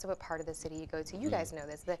 regardless of what part of the city you go to, you guys know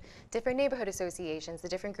this, the different neighborhood associations, the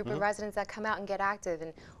different group of residents that come out and get active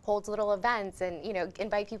and hold little events and, you know,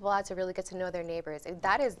 invite people out to really get to know their neighbors.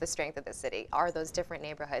 That is the strength of the city, are those different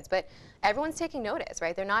neighborhoods. But everyone's taking notice,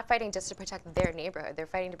 right? They're not fighting just to protect their neighborhood. They're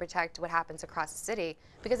fighting to protect what happens across the city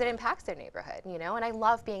because it impacts their neighborhood, you know? And I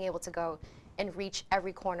love being able to go and reach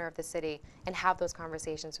every corner of the city and have those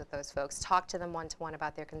conversations with those folks, talk to them one-to-one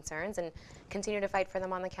about their concerns, and continue to fight for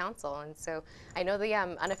them on the council. And so I know the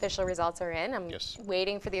unofficial results are in. I'm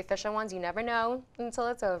waiting for the official ones. You never know until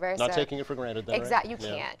it's over. Not taking it for granted, then, exactly. right? You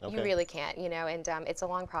can't. Okay. You really can't, you know, and it's a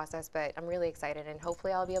long process, but I'm really excited, and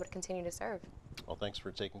hopefully I'll be able to continue to serve. Well, thanks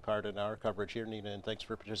for taking part in our coverage here, Nina, and thanks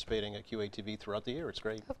for participating at QATV throughout the year. It's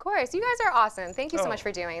great. Of course. You guys are awesome. Thank you so much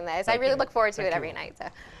for doing this. I really look forward to it every night, so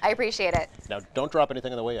I appreciate it. Now, don't drop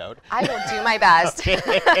anything on the way out. I will do my best.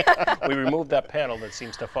 We removed that panel that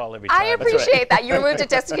seems to fall every time. I appreciate that. You removed it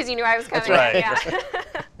just because you knew I was coming. That's right.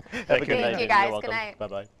 Yeah. Have a good night. Thank you, Nina. guys. You're welcome. Good night.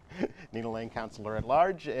 Bye-bye. Nina Lane, Councilor at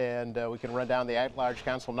Large, and we can run down the at-large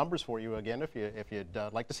council numbers for you again if you'd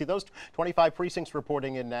like to see those. 25 precincts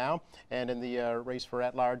reporting in now, and in the race for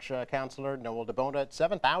at-large councilor, Noel DeBona at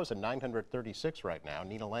 7,936 right now.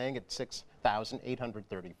 Nina Lang at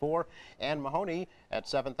 6,834, Ann Mahoney at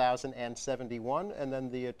 7,071, and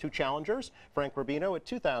then the two challengers, Frank Rubino at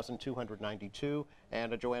 2,292,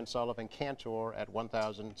 and Joanne Sullivan Cantor at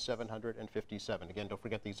 1,757. Again, don't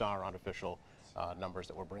forget these are unofficial numbers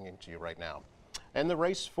that we're bringing to you right now. And the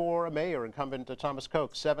race for mayor, incumbent Thomas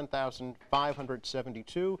Koch,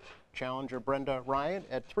 7,572. Challenger Brenda Ryan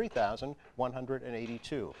at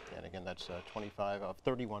 3,182. And again, that's 25 of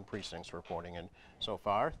 31 precincts reporting in so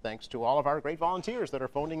far. Thanks to all of our great volunteers that are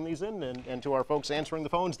phoning these in, and to our folks answering the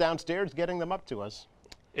phones downstairs, getting them up to us.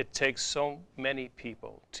 It takes so many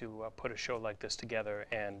people to put a show like this together,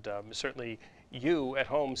 and certainly you at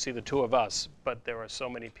home see the two of us, but there are so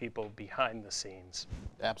many people behind the scenes.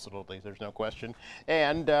 Absolutely, there's no question.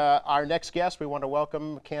 And our next guest, we want to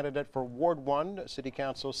welcome candidate for Ward 1 City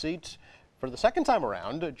Council seat for the second time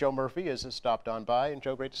around. Joe Murphy has stopped on by. And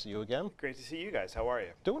Joe, great to see you again. Great to see you guys. How are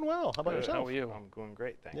you? Doing well. How about yourself? How are you? I'm doing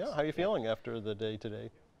great, thanks. Yeah, how are you feeling after the day today?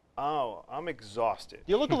 Oh, I'm exhausted.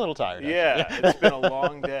 You look a little tired. Yeah, it's been a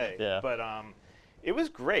long day. Yeah. But it was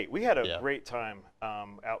great. We had a great time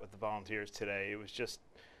out with the volunteers today. It was just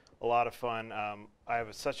a lot of fun. I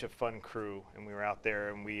have such a fun crew, and we were out there,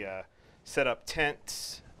 and we set up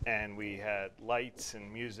tents, and we had lights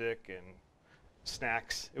and music and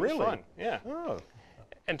snacks. It was fun. Yeah. Oh.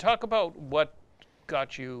 And talk about what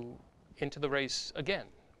got you into the race again.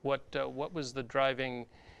 What was the driving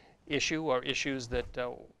issue or issues that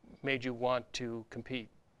made you want to compete?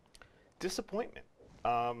 Disappointment.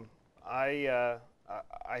 I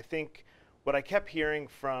think what I kept hearing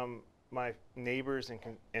from my neighbors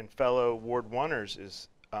and fellow Ward 1ers is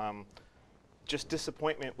just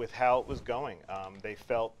disappointment with how it was going. They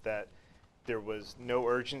felt that there was no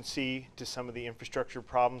urgency to some of the infrastructure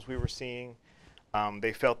problems we were seeing.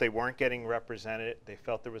 They felt they weren't getting represented. They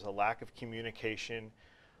felt there was a lack of communication.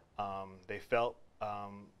 They felt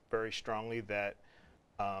very strongly that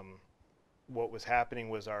what was happening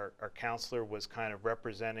was our counselor was kind of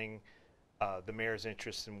representing the mayor's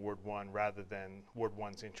interest in Ward 1 rather than Ward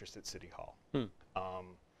 1's interest at City Hall.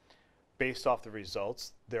 Based off the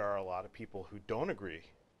results, there are a lot of people who don't agree,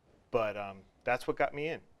 but that's what got me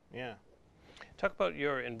in. Yeah. Talk about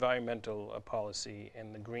your environmental policy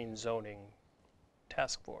and the green zoning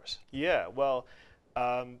task force. Yeah, well,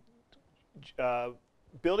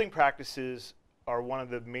 building practices are one of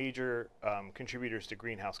the major contributors to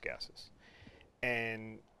greenhouse gases.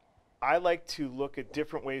 And I like to look at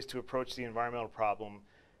different ways to approach the environmental problem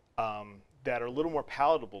that are a little more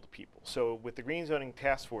palatable to people. So with the Green Zoning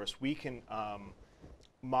Task Force, we can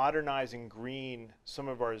modernize and green some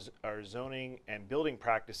of our zoning and building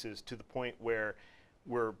practices to the point where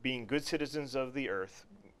we're being good citizens of the earth,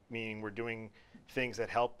 meaning we're doing things that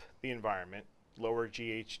help the environment, lower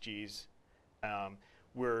GHGs.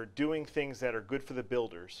 We're doing things that are good for the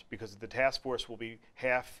builders, because the task force will be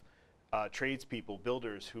half tradespeople,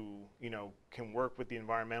 builders who can work with the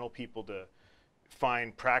environmental people to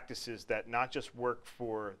find practices that not just work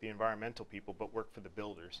for the environmental people but work for the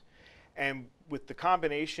builders. And with the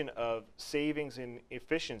combination of savings and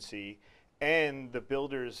efficiency and the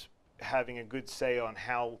builders having a good say on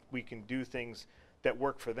how we can do things that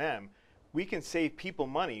work for them, we can save people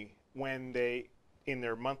money when they, in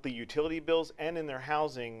their monthly utility bills and in their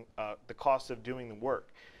housing, the cost of doing the work.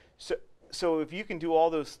 So if you can do all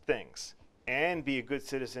those things and be a good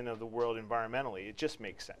citizen of the world environmentally, it just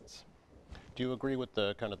makes sense. Do you agree with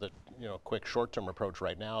the kind of the quick short-term approach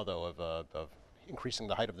right now, though, of increasing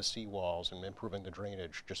the height of the seawalls and improving the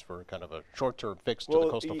drainage just for kind of a short-term fix to the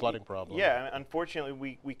coastal flooding problem? Yeah,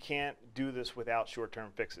 unfortunately, we can't do this without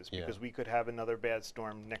short-term fixes, because we could have another bad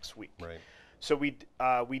storm next week. Right. So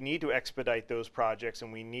we need to expedite those projects,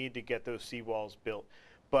 and we need to get those seawalls built.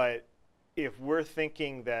 But if we're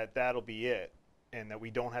thinking that that'll be it, and that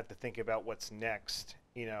we don't have to think about what's next,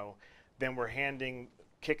 then we're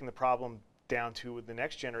kicking the problem down to the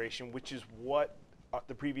next generation, which is what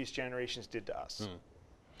the previous generations did to us.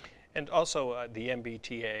 And also the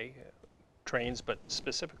MBTA trains, but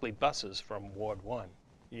specifically buses from Ward 1.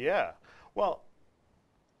 Yeah. Well,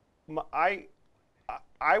 I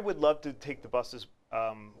would love to take the buses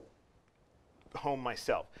home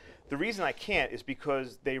myself. The reason I can't is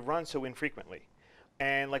because they run so infrequently.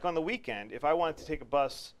 And like on the weekend, if I wanted to take a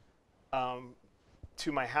bus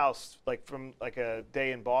to my house, like from like a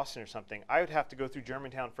day in Boston or something, I would have to go through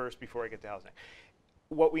Germantown first before I get to housing.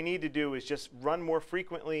 What we need to do is just run more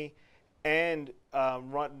frequently and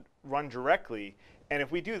run directly. And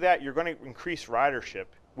if we do that, you're going to increase ridership,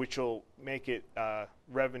 which will make it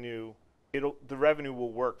revenue. The revenue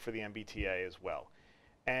will work for the MBTA as well.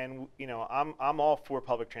 And I'm all for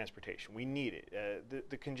public transportation. We need it.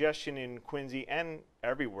 The congestion in Quincy and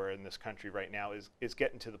everywhere in this country right now is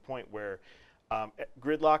getting to the point where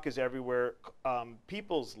gridlock is everywhere.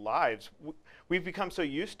 People's lives, we've become so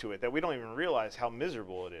used to it that we don't even realize how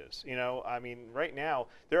miserable it is. I mean, right now,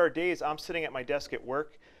 there are days I'm sitting at my desk at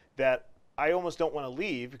work that I almost don't want to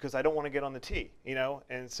leave because I don't want to get on the T,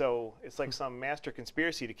 And so it's like some master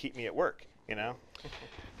conspiracy to keep me at work,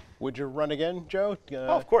 Would you run again, Joe?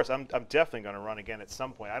 Oh, of course. I'm definitely going to run again at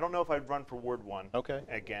some point. I don't know if I'd run for Ward 1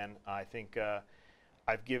 again. I think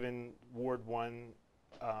I've given Ward 1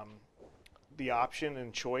 the option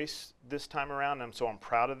and choice this time around, and so I'm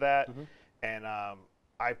proud of that. And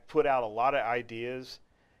I put out a lot of ideas,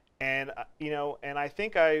 and and I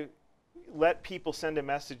think I let people send a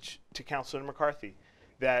message to Councilor McCarthy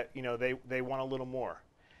that they want a little more,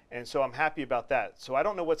 and so I'm happy about that. So I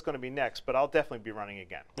don't know what's going to be next, but I'll definitely be running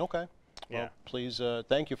again. Okay. Yeah. Well, please,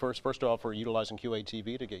 thank you first of all for utilizing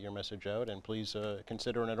QATV to get your message out, and please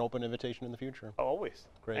consider an open invitation in the future. Always.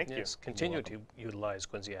 Great. Thank you. Yes, continue to utilize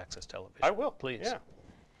Quincy Access Television. I will. Please. Yeah.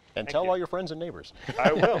 And tell all your friends and neighbors.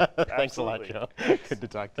 I will. Thanks a lot, Absolutely. Joe. Good to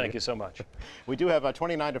talk to you. Thank you so much. We do have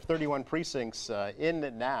 29 of 31 precincts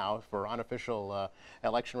in now for unofficial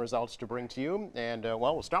election results to bring to you. And,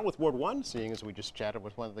 well, we'll start with Ward 1, seeing as we just chatted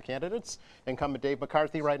with one of the candidates. Incumbent Dave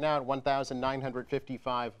McCarthy right now at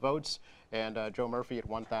 1,955 votes, and Joe Murphy at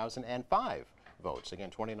 1,005 votes. Again,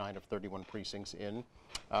 29 of 31 precincts in.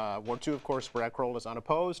 Ward 2, of course, Brad Kroll is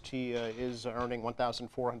unopposed. He is earning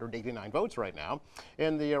 1,489 votes right now.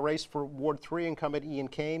 In the race for Ward 3, incumbent Ian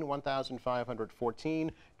Kane,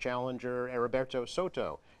 1,514. Challenger Heriberto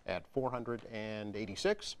Soto at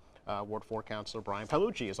 486. Ward 4 Councilor Brian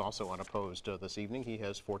Palucci is also unopposed this evening. He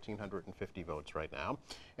has 1,450 votes right now.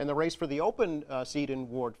 In the race for the open seat in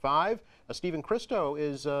Ward 5, Stephen Christo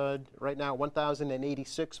is right now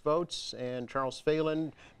 1,086 votes, and Charles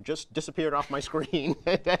Phelan just disappeared off my screen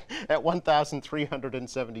at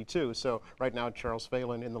 1,372. So right now Charles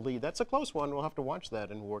Phelan in the lead. That's a close one. We'll have to watch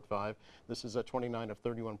that in Ward 5. This is 29 of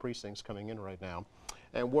 31 precincts coming in right now.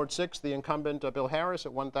 And Ward 6, the incumbent Bill Harris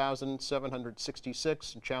at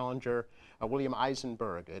 1,766, and challenger William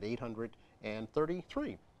Eisenberg at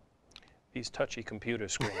 833. These touchy computer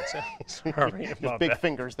screens. Sorry about Big that.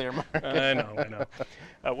 fingers there, Mark. I know, I know.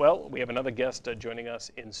 Well, we have another guest joining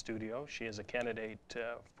us in studio. She is a candidate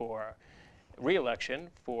for re-election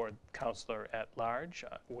for Councilor at Large.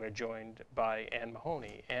 We're joined by Ann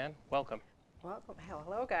Mahoney. Ann, welcome. Welcome.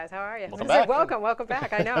 Hello, guys. How are you? Welcome back. Welcome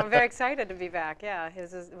back. I know. I'm very excited to be back. Yeah,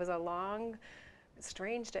 it was a long,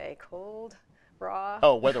 strange day. Cold, raw.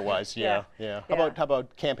 Oh, weather-wise, yeah. Yeah. How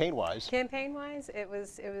about campaign-wise? Campaign-wise, it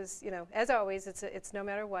was as always. It's no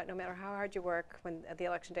matter what, no matter how hard you work, when the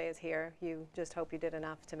election day is here, you just hope you did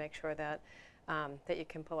enough to make sure that that you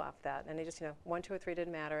can pull off that. And I just 1, 2, or 3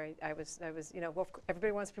 didn't matter. I was well,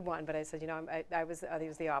 everybody wants to be 1, but I said I was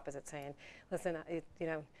the opposite, saying, listen,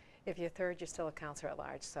 if you're 3rd, you're still a councilor at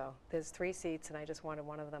large. So there's 3 seats, and I just wanted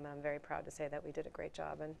one of them. And I'm very proud to say that we did a great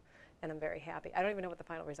job, and I'm very happy. I don't even know what the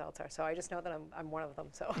final results are, so I just know that I'm one of them.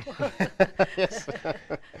 So Yes.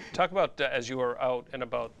 Talk about as you were out and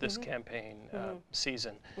about this campaign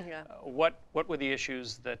season. Yeah. What were the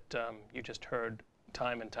issues that you just heard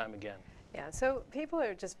time and time again? Yeah, so people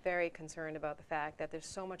are just very concerned about the fact that there's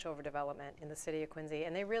so much overdevelopment in the city of Quincy,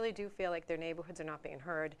 and they really do feel like their neighborhoods are not being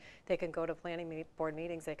heard. They can go to planning board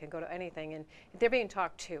meetings, they can go to anything, and they're being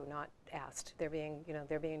talked to, not asked. They're being,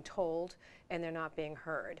 they're being told, and they're not being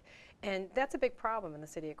heard. And that's a big problem in the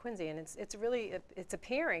city of Quincy, and it's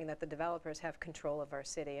appearing that the developers have control of our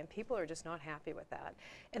city, and people are just not happy with that.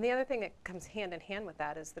 And the other thing that comes hand in hand with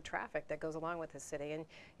that is the traffic that goes along with the city. And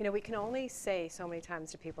we can only say so many times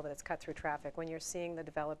to people that it's cut through traffic when you're seeing the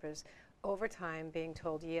developers over time being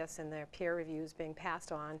told yes, and their peer reviews being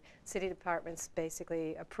passed on, city departments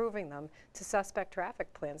basically approving them to suspect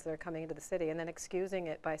traffic plans that are coming into the city, and then excusing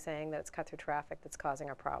it by saying that it's cut through traffic that's causing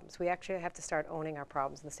our problems. We actually have to start owning our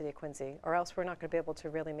problems in the city of Quincy, or else we're not going to be able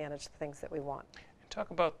to really manage the things that we want.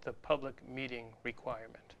 Talk about the public meeting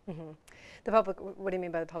requirement. The public, what do you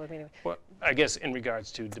mean by the public meeting? Well, I guess in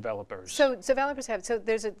regards to developers. So developers have,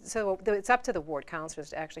 it's up to the ward councilors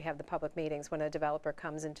to actually have the public meetings. When a developer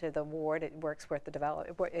comes into the ward, it works with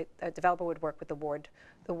the a developer would work with the ward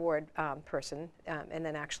person, and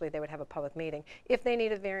then actually they would have a public meeting if they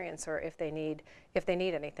need a variance or if they need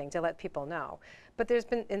anything to let people know. But there's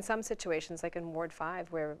been in some situations, like in Ward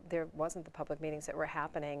 5, where there wasn't the public meetings that were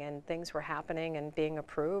happening, and things were happening and being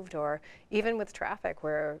approved, or even with traffic,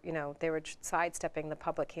 where they were sidestepping the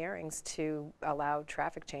public hearings to allow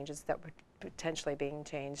traffic changes that were potentially being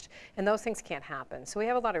changed, and those things can't happen. So we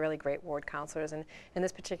have a lot of really great ward councilors, and in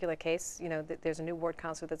this particular case, there's a new ward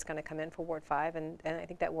councilor that's going to come in for Ward 5, and I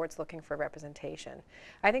think that ward's looking for representation.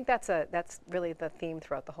 I think that's really the theme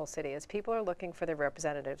throughout the whole city, is people are looking for their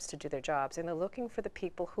representatives to do their jobs, and they're looking for the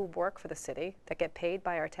people who work for the city that get paid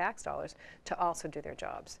by our tax dollars to also do their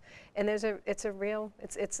jobs. And they're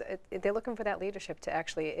looking for that leadership to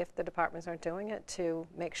actually, if the departments aren't doing it, to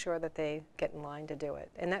make sure that they get in line to do it,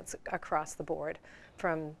 and that's across the board,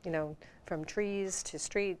 from trees to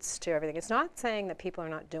streets to everything. It's not saying that people are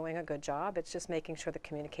not doing a good job. It's just making sure the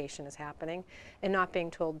communication is happening, and not being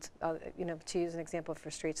told, to use an example for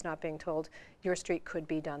streets, not being told your street could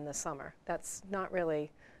be done this summer. That's not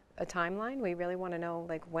really a timeline. We really want to know,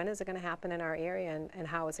 like, when is it going to happen in our area, and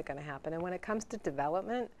how is it going to happen? And when it comes to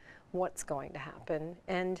development, what's going to happen,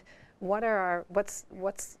 and what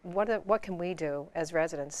can we do as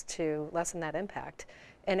residents to lessen that impact?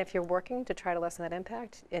 And if you're working to try to lessen that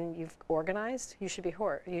impact and you've organized, you should be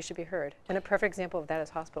heard. And a perfect example of that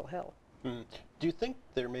is Hospital Hill. Do you think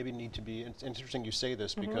there maybe need to be, it's interesting you say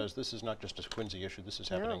this because this is not just a Quincy issue, this is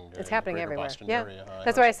happening It's in happening the greater everywhere. Boston Yeah, area.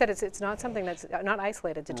 that's why I said it's not something that's not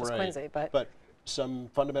isolated to just Right. Quincy, but some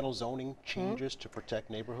fundamental zoning changes to protect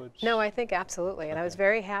neighborhoods? no, I think absolutely. And I was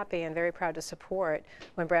very happy and very proud to support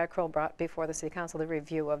when Brad Kroll brought before the City Council the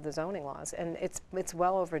review of the zoning laws. And it's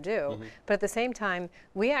well overdue. But at the same time,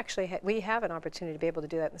 we actually we have an opportunity to be able to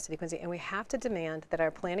do that in the City of Quincy. And we have to demand that our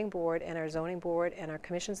planning board and our zoning board and our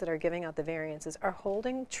commissions that are giving out the variances are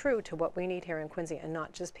holding true to what we need here in Quincy and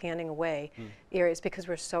not just panning away areas because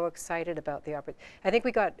we're so excited about the opportunity. I think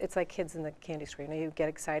it's like kids in the candy store. You know, you get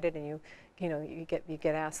excited and you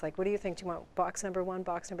get asked, like, what do you think? Do you want box number 1,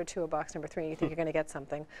 box number 2, or box number 3? And you think you're going to get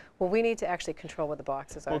something. Well, we need to actually control what the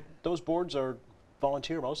boxes are. Well, those boards are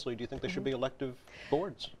volunteer mostly. Do you think they should be elective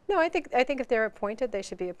boards? No, I think if they're appointed, they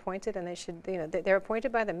should be appointed, and they should, they're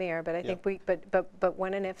appointed by the mayor. But I think but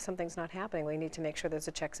when and if something's not happening, we need to make sure there's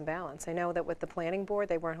a checks and balance. I know that with the planning board,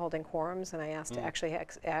 they weren't holding quorums, and I asked to actually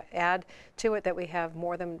add to it that we have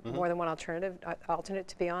more than one alternate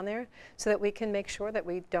to be on there, so that we can make sure that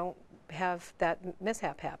we don't have that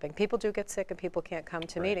mishap happening. People do get sick and people can't come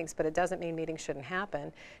to meetings, but it doesn't mean meetings shouldn't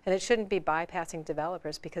happen. And it shouldn't be bypassing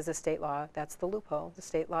developers because the state law, that's the loophole. The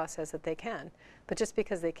state law says that they can. But just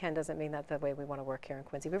because they can doesn't mean that's the way we want to work here in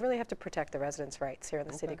Quincy. We really have to protect the residents' rights here in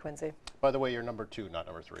the city of Quincy. By the way, you're number 2, not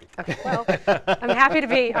number 3. Okay, well, I'm just happy to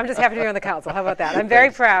be on the council. How about that? I'm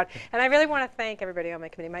very proud. And I really want to thank everybody on my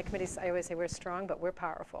committee. My committees, I always say we're strong, but we're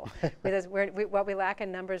powerful. Because what we lack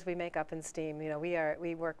in numbers, we make up in steam.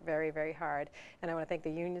 We work very, very hard. And I want to thank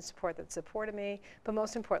the union support that supported me, but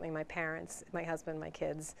most importantly, my parents, my husband, my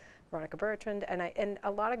kids, Veronica Bertrand, and a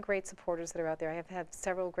lot of great supporters that are out there. I have had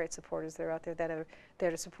several great supporters that are out there that are there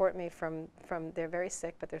to support me from they're very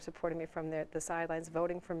sick, but they're supporting me from the sidelines,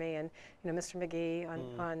 voting for me. And Mr. McGee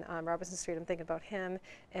on Robertson Street, I'm thinking about him,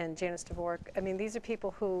 and Janice DeVork. I mean, these are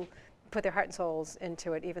people who put their heart and souls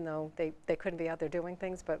into it, even though they couldn't be out there doing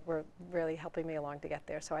things, but were really helping me along to get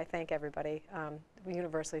there. So I thank everybody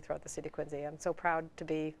universally throughout the city of Quincy. I'm so proud to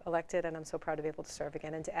be elected, and I'm so proud to be able to serve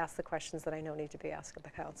again and to ask the questions that I know need to be asked of the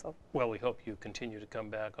council. Well, we hope you continue to come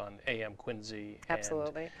back on AM Quincy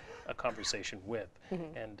Absolutely. and a conversation with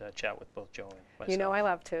and chat with both Joe and myself. You know I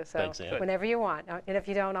love to, so Thanks, Ann. whenever you want. And if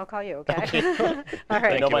you don't, I'll call you, okay? All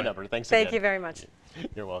right. You know my number. Thanks again. Thank you very much.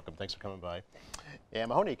 You're welcome. Thanks for coming by. Yeah,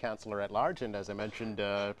 Mahoney, Councilor at Large, and as I mentioned,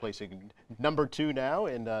 placing number 2 now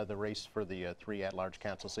in the race for the 3 at-large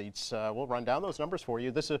council seats. We'll run down those numbers for you.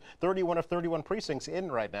 This is 31 of 31 precincts in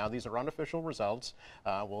right now. These are unofficial results.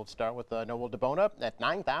 We'll start with Noel DeBona at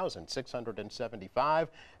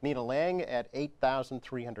 9,675, Nina Lang at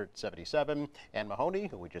 8,377, and Mahoney,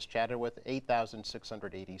 who we just chatted with,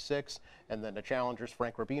 8,686, and then the challengers,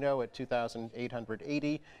 Frank Rubino at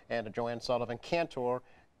 2,880, and Joanne Sullivan Cantor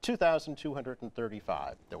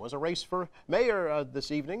 2,235. There was a race for mayor this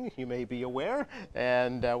evening, you may be aware,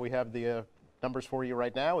 and we have the numbers for you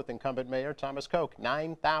right now with incumbent mayor Thomas Koch,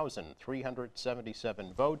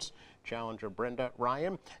 9,377 votes. Challenger Brenda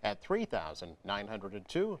Ryan at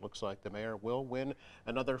 3,902. Looks like the mayor will win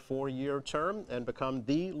another 4-year term and become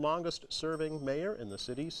the longest serving mayor in the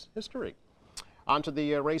city's history. On to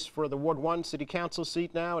the race for the Ward 1 City Council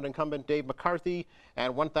seat now, and incumbent Dave McCarthy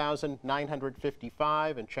at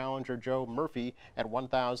 1,955 and challenger Joe Murphy at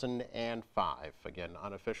 1,005. Again,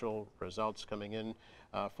 unofficial results coming in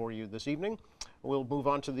for you this evening. We'll move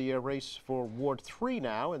on to the race for Ward 3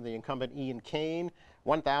 now, and the incumbent Ian Kane,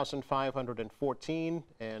 1,514,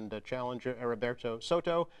 and challenger Heriberto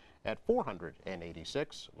Soto at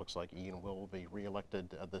 486. Looks like Ian will be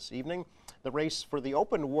re-elected this evening. The race for the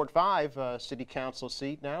open Ward 5 City Council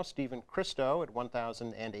seat now, Stephen Christo at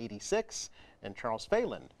 1,086 and Charles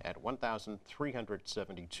Phelan at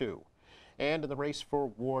 1,372. And in the race for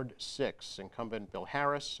Ward 6, incumbent Bill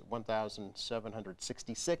Harris,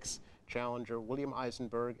 1,766, challenger William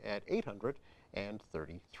Eisenberg at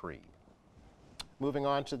 833. Moving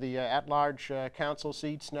on to the at-large council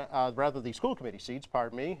seats, rather the school committee seats,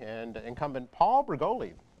 pardon me, and incumbent Paul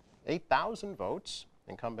Brigoli, 8,000 votes.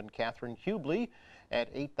 Incumbent Catherine Hubley at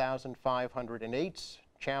 8,508.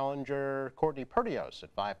 Challenger Courtney Perdios at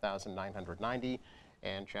 5,990.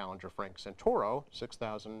 And challenger Frank Santoro,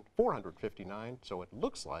 6,459. So it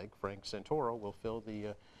looks like Frank Santoro will fill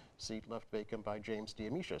the seat left vacant by James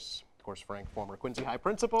Diamicius. Of course, Frank, former Quincy High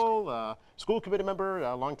principal, school committee member,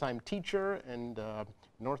 longtime teacher, and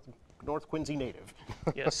North Quincy native.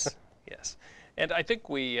 Yes, yes. And I think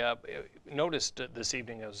we noticed this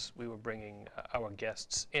evening as we were bringing our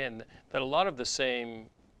guests in that a lot of the same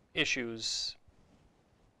issues,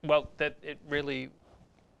 well, that it really,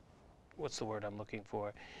 what's the word I'm looking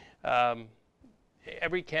for?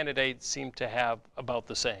 every candidate seemed to have about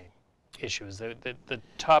the same issues. The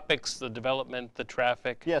topics, the development, the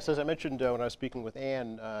traffic. Yes, as I mentioned when I was speaking with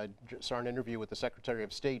Ann, saw an interview with the Secretary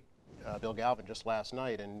of State, Bill Galvin, just last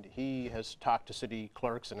night, and he has talked to city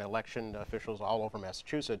clerks and election officials all over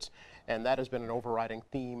Massachusetts, and that has been an overriding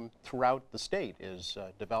theme throughout the state, is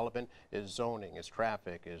development, is zoning, is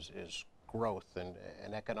traffic, is growth and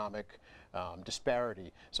economic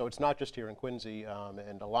disparity. So it's not just here in Quincy,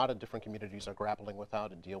 and a lot of different communities are grappling with how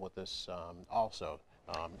to deal with this also.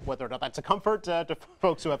 Whether or not that's a comfort to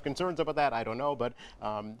folks who have concerns about that, I don't know, but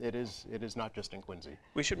it is not just in Quincy.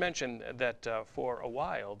 We should mention that for a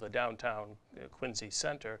while, the downtown Quincy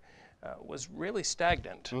Center was really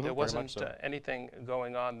stagnant. There very wasn't much so. anything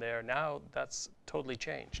going on there. Now that's totally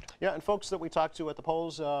changed. Yeah, and folks that we talked to at the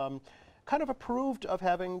polls kind of approved of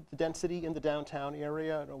having the density in the downtown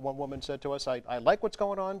area. One woman said to us, I like what's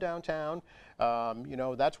going on downtown, you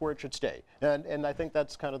know, that's where it should stay. And I think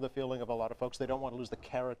that's kind of the feeling of a lot of folks. They don't want to lose the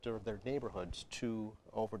character of their neighborhoods to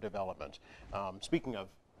overdevelopment. Speaking of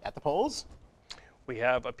at the polls, We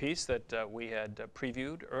have a piece that we had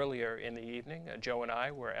previewed earlier in the evening. Joe and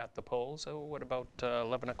I were at the polls, what about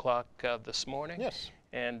 11 o'clock this morning? Yes.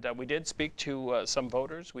 And we did speak to some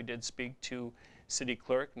voters. We did speak to City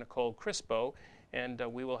Clerk Nicole Crispo, and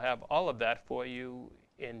we will have all of that for you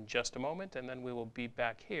in just a moment, and then we will be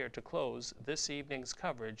back here to close this evening's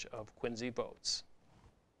coverage of Quincy Votes.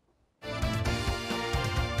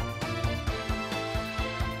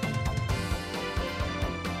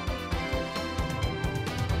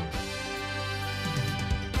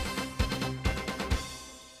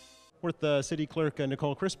 with City Clerk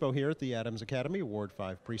Nicole Crispo here at the Adams Academy, Ward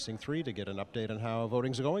 5, Precinct 3, to get an update on how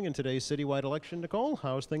voting's going in today's citywide election. Nicole,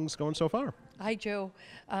 how's things going so far? Hi, Joe.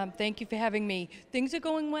 Thank you for having me. Things are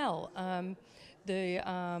going well.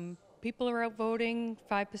 The people are out voting.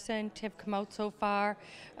 5% have come out so far.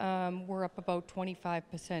 We're up about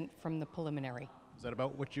 25% from the preliminary. Is that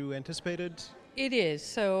about what you anticipated? It is.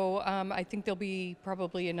 So I think there'll be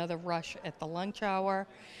probably another rush at the lunch hour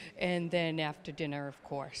and then after dinner, of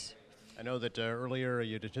course. I know that earlier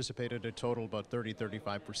you'd anticipated a total about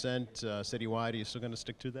 30-35% citywide. Are you still going to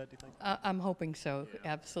stick to that, do you think? I'm hoping so,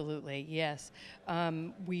 absolutely, yes.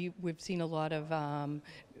 We've seen a lot of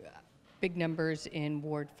big numbers in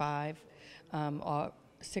Ward 5,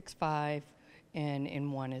 6, 5, and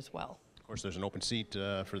in 1 as well. Of course, there's an open seat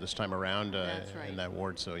for this time around That's right. in that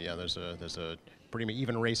ward, so yeah, there's a pretty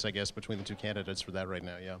even race, I guess, between the two candidates for that right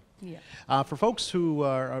now, yeah. Yeah. For folks who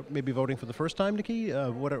are maybe voting for the first time, Nikki,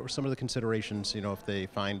 what are some of the considerations, you know, if they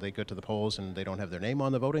find they go to the polls and they don't have their name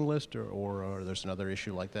on the voting list, or there's another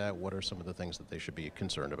issue like that, what are some of the things that they should be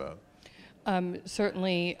concerned about?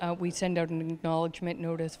 Certainly, we send out an acknowledgement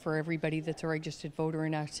notice for everybody that's a registered voter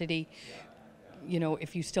in our city. You know,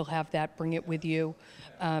 if you still have that, bring it with you.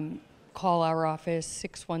 Call our office,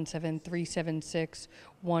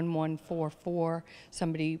 617-376-1144.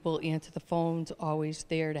 Somebody will answer the phones, always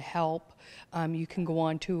there to help. You can go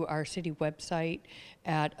on to our city website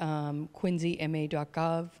at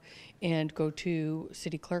quincyma.gov and go to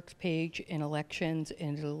City Clerk's page in elections,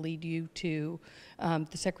 and it'll lead you to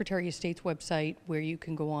the Secretary of State's website where you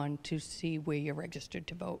can go on to see where you're registered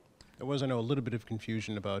to vote. There was, I know, a little bit of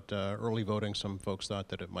confusion about early voting. Some folks thought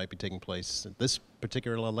that it might be taking place in this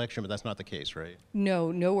particular election, but that's not the case, right?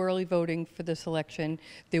 No early voting for this election.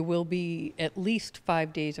 There will be at least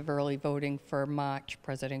 5 days of early voting for March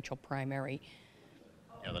presidential primary.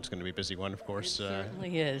 Yeah, that's going to be a busy one, of course. It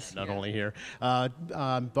certainly is. Not only here.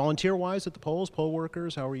 Volunteer-wise at the polls, poll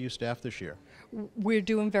workers, how are you staffed this year? We're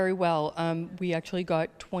doing very well. We actually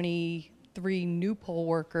got 23 new poll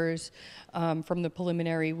workers from the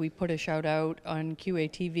preliminary. We put a shout out on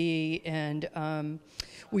QATV, and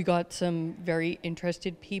we got some very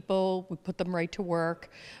interested people. We put them right to work.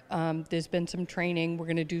 There's been some training. We're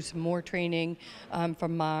going to do some more training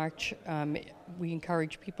from March. We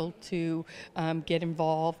encourage people to get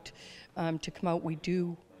involved, to come out. We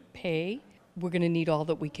do pay. We're going to need all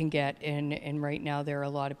that we can get, and right now there are a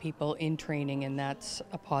lot of people in training, and that's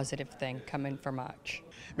a positive thing coming for March.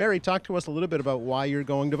 Mary, talk to us a little bit about why you're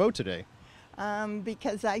going to vote today.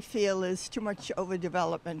 Because I feel there's too much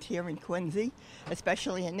overdevelopment here in Quincy,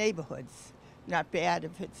 especially in neighborhoods. Not bad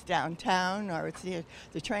if it's downtown or it's near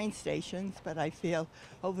the train stations, but I feel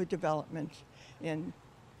overdevelopment in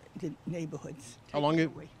the neighborhoods. How long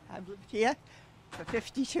have I've lived here for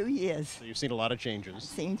 52 years. So you've seen a lot of changes.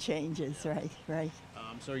 Seen changes, right.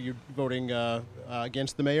 So you're voting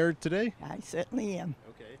against the mayor today? I certainly am.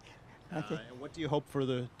 Okay. Okay. And what do you hope for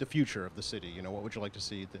the future of the city? You know, what would you like to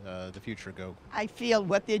see the future go? I feel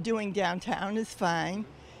what they're doing downtown is fine,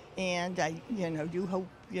 and I, do hope,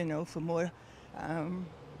 for more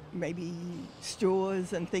maybe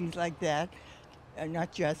stores and things like that, and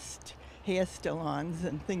not just hair salons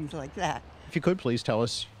and things like that. If you could please tell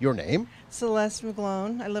us your name Celeste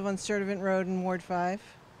McGlone. I live on Sturtevant Road in Ward 5.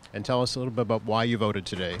 and tell us a little bit about why you voted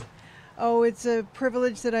today. Oh, it's a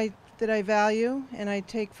privilege that I value and I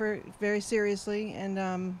take very seriously, and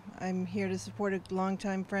I'm here to support a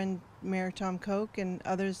longtime friend, Mayor Tom Koch, and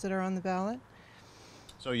others that are on the ballot.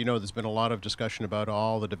 So you know there's been a lot of discussion about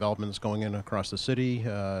all the developments going in across the city,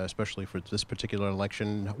 especially for this particular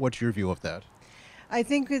election. What's your view of that? I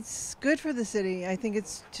think it's good for the city. I think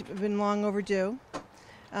it's been long overdue.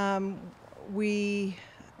 We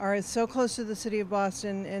are so close to the city of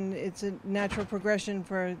Boston, and it's a natural progression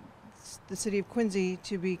for the city of Quincy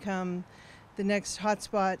to become the next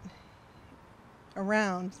hotspot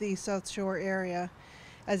around the South Shore area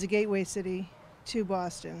as a gateway city to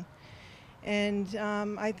Boston. And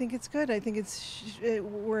I think it's good. I think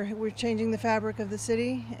we're changing the fabric of the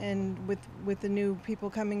city, and with the new people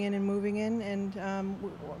coming in and moving in, and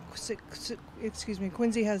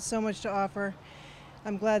Quincy has so much to offer.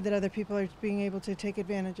 I'm glad that other people are being able to take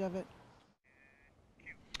advantage of it.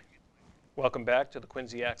 Welcome back to the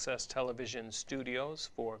Quincy Access Television studios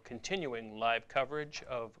for continuing live coverage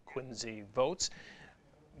of Quincy Votes.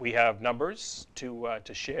 We have numbers to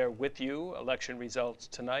share with you, election results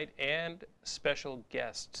tonight, and special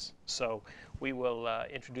guests. So we will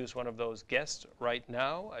introduce one of those guests right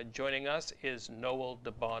now. Joining us is Noel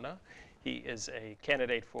DeBona. He is a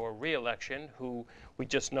candidate for re-election who we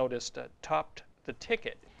just noticed topped the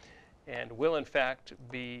ticket and will in fact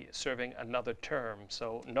be serving another term.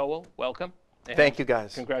 So Noel, welcome. Thank you,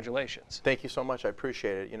 guys. Congratulations. Thank you so much. I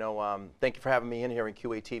appreciate it. You know, thank you for having me in here in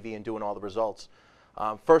QATV and doing all the results.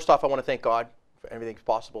 First off, I want to thank God for everything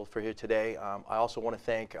possible for here today. I also want to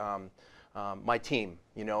thank my team.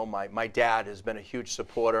 You know, my dad has been a huge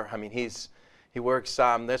supporter. I mean, he works.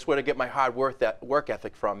 That's where to get my hard work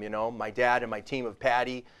ethic from. You know, my dad and my team of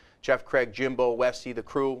Patty, Jeff, Craig, Jimbo, Westy, the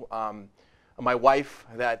crew. My wife,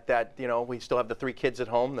 that you know, we still have the 3 kids at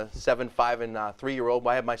home, the 7, 5, and 3-year-old.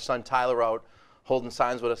 I had my son Tyler out holding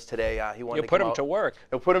signs with us today. He wanted you to put come him out. to work.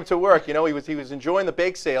 You put him to work. You know, he was enjoying the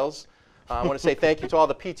bake sales. I want to say thank you to all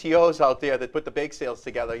the PTOs out there that put the bake sales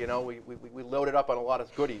together. You know, we loaded up on a lot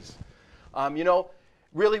of goodies. You know,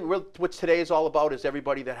 really what today is all about is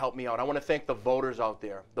everybody that helped me out. I want to thank the voters out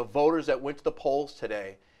there, the voters that went to the polls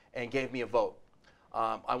today and gave me a vote.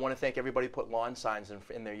 I want to thank everybody who put lawn signs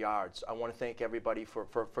in their yards. I want to thank everybody for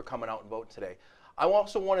coming out and voting today. I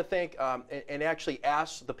also want to thank and actually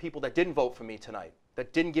ask the people that didn't vote for me tonight,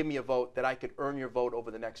 that didn't give me a vote, that I could earn your vote over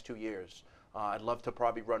the next 2 years. I'd love to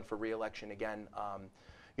probably run for re-election again.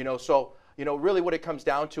 You know, so you know, really what it comes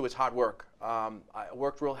down to is hard work. I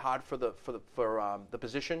worked real hard for the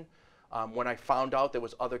position. When I found out there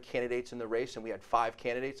was other candidates in the race, and we had 5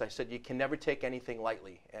 candidates, I said you can never take anything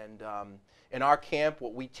lightly. And in our camp,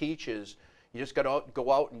 what we teach is you just got to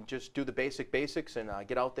go out and just do the basics and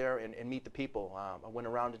get out there and meet the people. I went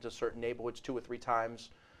around into certain neighborhoods 2 or 3 times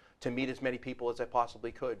to meet as many people as I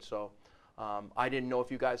possibly could. So I didn't know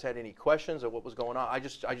if you guys had any questions or what was going on. I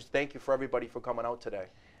just thank you for everybody for coming out today.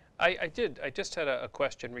 I did. I just had a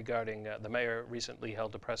question regarding the mayor recently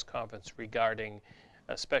held a press conference regarding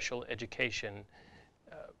a special education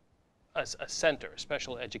a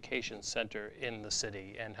special education center in the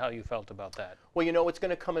city, and how you felt about that. Well, you know, it's going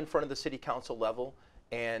to come in front of the city council level,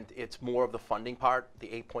 and it's more of the funding part. The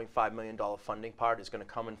 $8.5 million funding part is going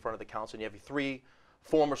to come in front of the council, and you have 3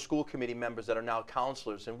 former school committee members that are now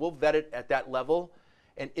counselors, and we'll vet it at that level.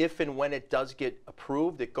 And if and when it does get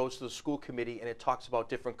approved, it goes to the school committee, and it talks about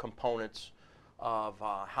different components of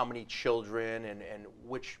how many children and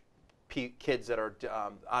which kids that are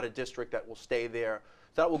out of district that will stay there.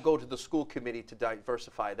 So that will go to the school committee to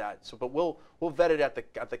diversify that. So, but we'll vet it at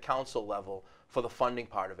the council level for the funding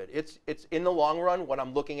part of it. It's in the long run. What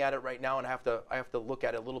I'm looking at it right now, and I have to look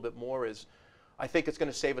at it a little bit more, is I think it's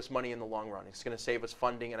going to save us money in the long run. It's going to save us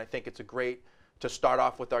funding, and I think it's a great to start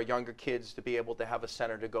off with our younger kids to be able to have a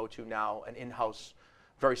center to go to now, an in-house,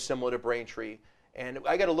 very similar to Braintree. And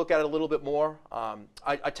I got to look at it a little bit more.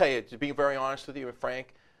 I tell you, to be very honest with you and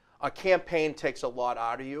frank, a campaign takes a lot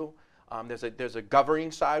out of you. There's a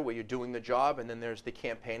governing side where you're doing the job, and then there's the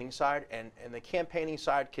campaigning side, and the campaigning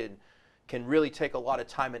side can really take a lot of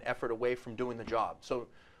time and effort away from doing the job. So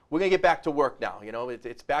we're going to get back to work now. You know,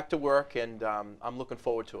 it's back to work, and I'm looking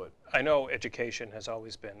forward to it. I know education has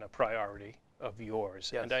always been a priority of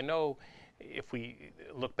yours, yes. And I know if we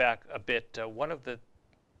look back a bit, one of the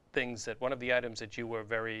items that you were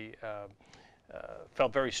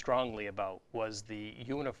felt very strongly about was the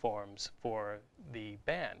uniforms for the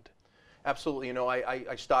band. Absolutely. You know,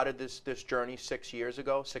 I started this journey 6 years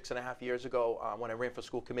ago, 6.5 years ago, when I ran for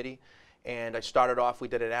school committee. And I started off, we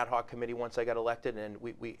did an ad hoc committee once I got elected, and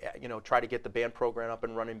we you know, tried to get the band program up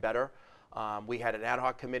and running better. We had an ad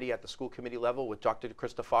hoc committee at the school committee level with Dr.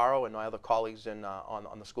 Cristofaro and my other colleagues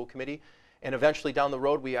on the school committee. And eventually down the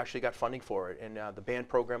road, we actually got funding for it. And the band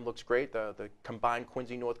program looks great, the combined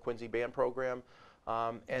Quincy North Quincy band program.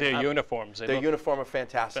 And Their uniforms. Their uniform are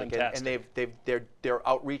fantastic. Fantastic. And they're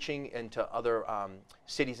outreaching into other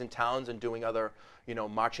cities and towns and doing other, you know,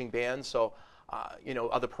 marching bands. So, you know,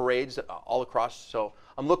 other parades all across. So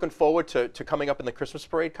I'm looking forward to coming up in the Christmas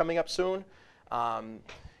parade coming up soon.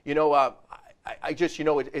 You know, I just, you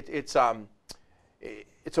know,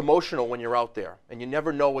 it's emotional when you're out there, and you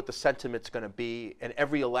never know what the sentiment's going to be. And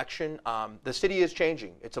every election, the city is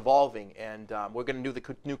changing, it's evolving, and we're going to do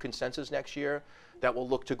the new consensus next year that will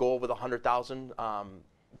look to go over the 100,000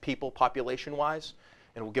 people population-wise,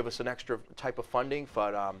 and will give us an extra type of funding.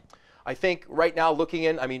 But I think right now, looking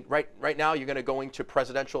in, I mean, right now you're going to go into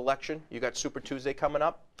presidential election. You got Super Tuesday coming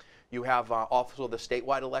up. You have also the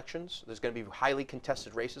statewide elections. There's going to be highly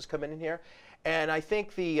contested races coming in here. And I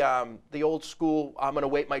think the old school, I'm going to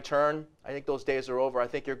wait my turn, I think those days are over. I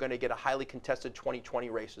think you're going to get a highly contested 2020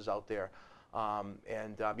 races out there.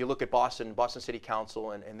 You look at Boston City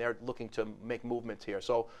Council, and they're looking to make movements here.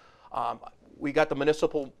 So we got the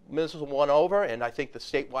municipal one over, and I think the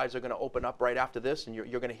statewide are going to open up right after this, and you're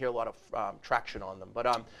going to hear a lot of traction on them.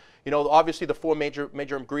 But you know, obviously the four major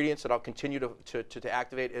ingredients that I'll continue to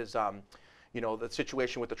activate is, you know, the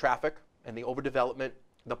situation with the traffic and the overdevelopment,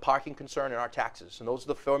 the parking concern, and our taxes. And those are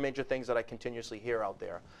the four major things that I continuously hear out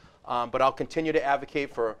there. But I'll continue to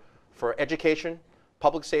advocate for education,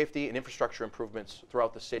 public safety, and infrastructure improvements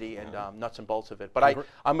throughout the city, and nuts and bolts of it. But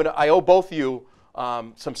I owe both of you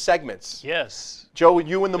some segments. Yes. Joe,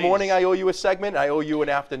 you in the morning, I owe you a segment. I owe you an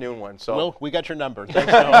afternoon one. So Will, we got your number.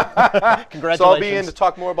 Thanks, congratulations. So I'll be in to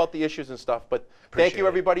talk more about the issues and stuff. But thank you,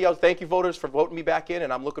 everybody else. Thank you, voters, for voting me back in,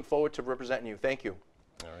 and I'm looking forward to representing you. Thank you.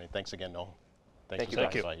 All right. Thanks again, Noel. Thank you,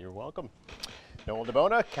 Thank you. You're welcome. Noel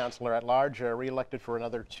DeBona, Councilor at Large, re-elected for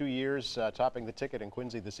another 2 years, topping the ticket in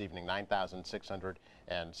Quincy this evening,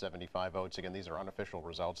 9,675 votes. Again, these are unofficial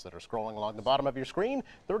results that are scrolling along the bottom of your screen.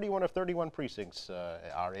 31 of 31 precincts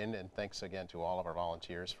are in, and thanks again to all of our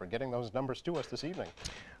volunteers for getting those numbers to us this evening.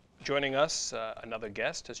 Joining us, another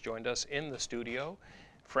guest has joined us in the studio,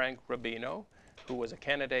 Frank Rubino, who was a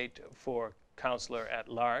candidate for Councilor at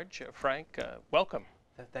Large. Frank, welcome.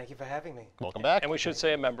 Thank you for having me. Welcome back. And we should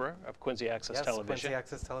say a member of Quincy Access Television. Quincy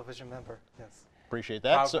Access Television member, yes. Appreciate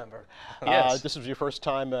that. Proud member. Yes. This was your first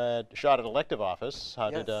time shot at elective office.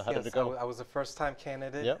 How did it go? I was a first-time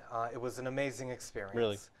candidate. Yep. It was an amazing experience.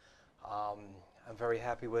 Really? I'm very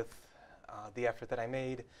happy with the effort that I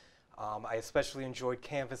made. I especially enjoyed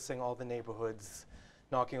canvassing all the neighborhoods,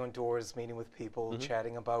 knocking on doors, meeting with people,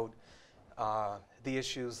 chatting about the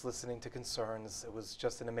issues, listening to concerns. It was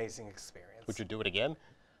just an amazing experience. Would you do it again?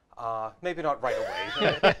 Maybe not right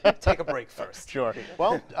away. Take a break first. Sure.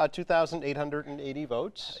 Well, 2,880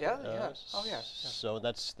 votes. Yeah. Oh, yeah. So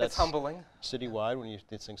that's humbling. Citywide, when you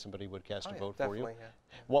did think somebody would cast a vote for you. Yeah.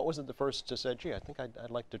 What was it the first to say, gee, I think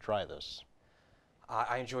I'd like to try this?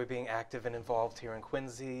 I enjoy being active and involved here in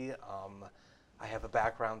Quincy. I have a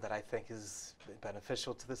background that I think is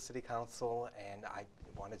beneficial to the City Council, and I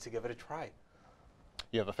wanted to give it a try.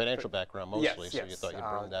 You have a financial background mostly, yes, so you thought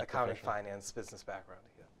you'd bring that accounting, profession. finance, business background.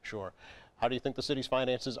 Yeah. Sure. How do you think the city's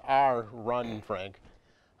finances are run, Frank?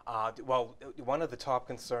 Well, one of the top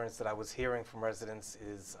concerns that I was hearing from residents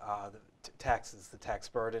is the taxes, the tax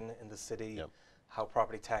burden in the city, how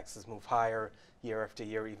property taxes move higher year after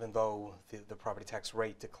year, even though the property tax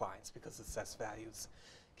rate declines because assessed values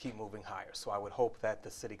keep moving higher. So I would hope that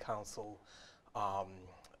the City Council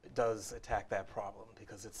does attack that problem,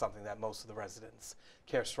 because it's something that most of the residents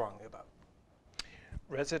care strongly about.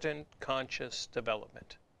 Resident conscious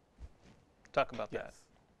development. Talk about that.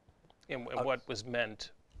 And what was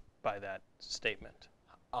meant by that statement.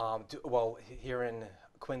 Well, here in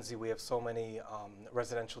Quincy, we have so many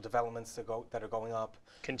residential developments that are going up.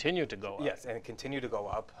 Continue to go up. Yes, and continue to go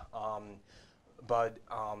up. But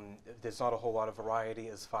there's not a whole lot of variety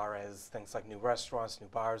as far as things like new restaurants, new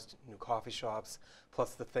bars, new coffee shops,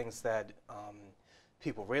 plus the things that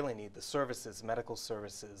people really need, the services, medical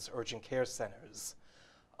services, urgent care centers.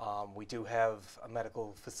 We do have a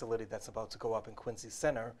medical facility that's about to go up in Quincy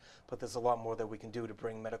Center, but there's a lot more that we can do to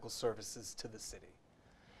bring medical services to the city.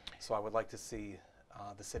 So I would like to see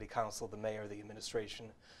the City Council, the mayor, the administration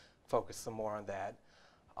focus some more on that.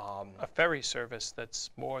 A ferry service that's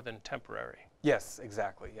more than temporary. Yes,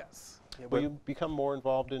 exactly, yes. Yeah, Will you become more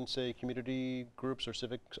involved in, say, community groups or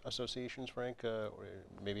civic associations, Frank, or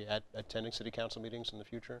maybe attending city council meetings in the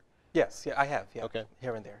future? Yes, yeah, I have, yeah. Okay.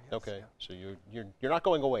 Here and there, yes, Okay, yeah. so you're not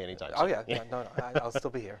going away anytime Oh, soon. yeah, no, I'll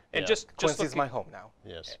still be here. And Yeah. just Quincy's looking, my home now.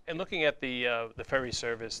 Yes. and looking at the ferry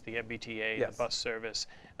service, the MBTA, Yes. the bus service,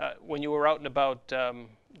 when you were out and about,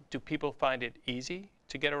 do people find it easy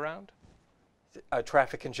to get around?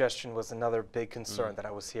 Traffic congestion was another big concern that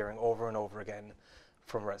I was hearing over and over again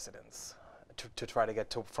from residents. To try to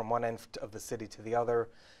get from one end of the city to the other,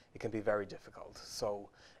 it can be very difficult. So,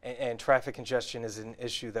 and traffic congestion is an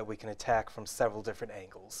issue that we can attack from several different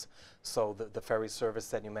angles. So the ferry service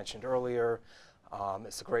that you mentioned earlier,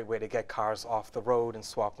 it's a great way to get cars off the road and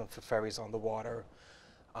swap them for ferries on the water.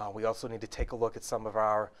 We also need to take a look at some of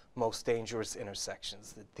our most dangerous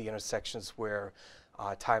intersections, the intersections where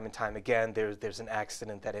time and time again there's an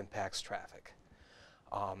accident that impacts traffic.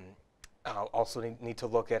 Also need to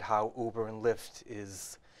look at how Uber and Lyft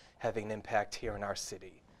is having an impact here in our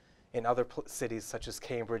city. In other cities such as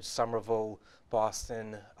Cambridge, Somerville,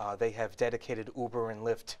 Boston, they have dedicated Uber and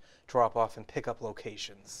Lyft drop-off and pickup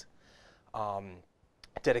locations.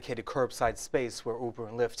 Dedicated curbside space where Uber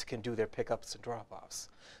and Lyft can do their pickups and drop-offs.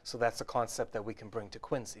 So that's a concept that we can bring to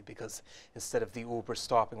Quincy, because instead of the Uber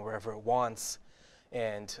stopping wherever it wants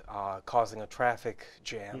and causing a traffic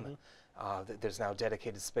jam, there's now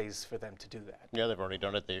dedicated space for them to do that. Yeah, they've already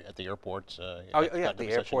done it at the airports. Oh yeah,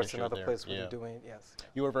 the airport's another place where they're doing it, yes.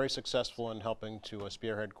 You were very successful in helping to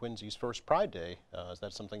spearhead Quincy's first Pride Day. Is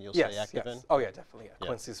that something you'll stay active in? Oh yeah, definitely. Yeah.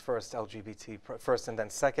 Quincy's first LGBT, first and then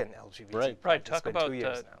second LGBT. Right. Right. Talk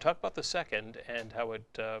about the second and how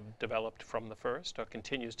it developed from the first, or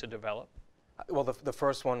continues to develop. Well, the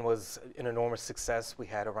first one was an enormous success. We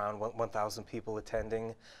had around 1,000 people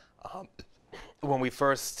attending. When we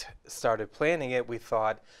first started planning it, we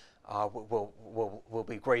thought we'll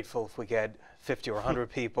be grateful if we get 50 or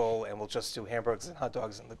 100 people, and we'll just do hamburgers and hot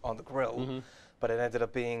dogs on the grill. But it ended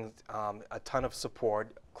up being a ton of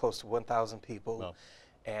support, close to 1,000 people. Wow.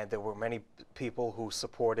 And there were many people who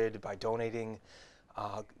supported by donating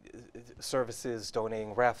services,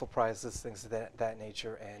 donating raffle prizes, things of that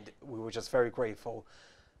nature. And we were just very grateful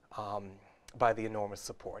by the enormous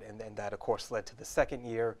support. And then that, of course, led to the second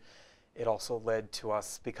year. It also led to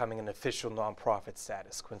us becoming an official nonprofit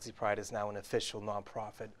status. Quincy Pride is now an official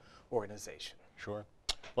nonprofit organization. Sure.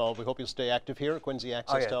 Well, we hope you'll stay active here at Quincy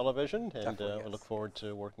Access Television, and we look forward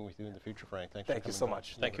to working with you in the future, Frank. Thank you so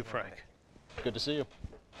much. Thank you, Frank. Good to see you.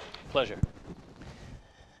 Pleasure.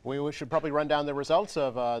 We should probably run down the results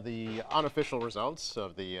of the unofficial results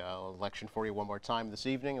of the election for you one more time this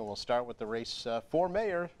evening, and we'll start with the race for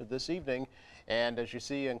mayor this evening. And as you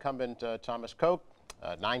see, incumbent Thomas Koch,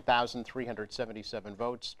 9,377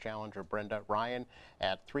 votes. Challenger Brenda Ryan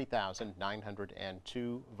at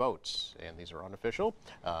 3,902 votes. And these are unofficial,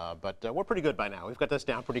 but we're pretty good by now. We've got this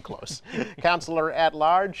down pretty close. Councilor at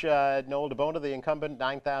large, Noel DeBona, the incumbent,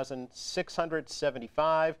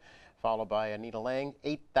 9,675. Followed by Anita Lang,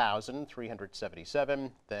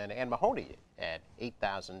 8,377. Then Ann Mahoney at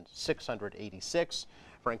 8,686.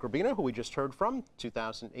 Frank Rubina, who we just heard from,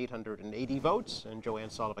 2,880 votes. And Joanne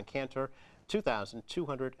Sullivan Cantor,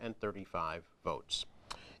 2,235 votes.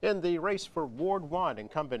 In the race for Ward 1,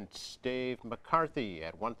 incumbent Dave McCarthy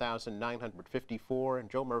at 1,954 and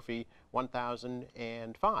Joe Murphy,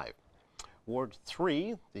 1,005. Ward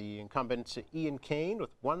 3, the incumbent Ian Kane with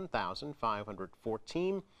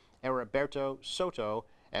 1,514. Heriberto Soto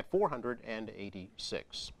at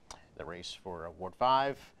 486. The race for Ward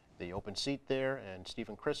 5, the open seat there, and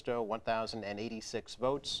Stephen Christo, 1,086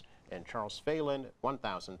 votes, and Charles Phelan,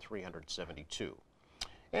 1,372.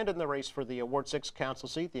 And in the race for the Ward 6 council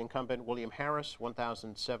seat, the incumbent William Harris,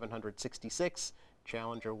 1,766,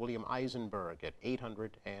 challenger William Eisenberg at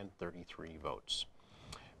 833 votes.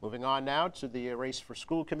 Moving on now to the race for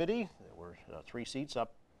school committee. There were 3 seats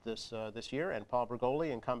up this year, and Paul Bergoli,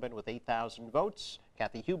 incumbent with 8,000 votes.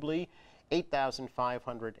 Kathy Hubley,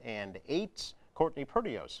 8,508. Courtney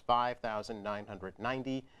Perdios,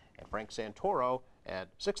 5,990. And Frank Santoro at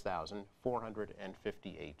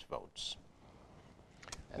 6,458 votes.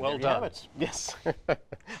 And well done. Yes.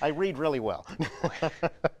 I read really well.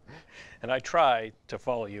 And I try to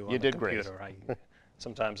follow you on the great. computer.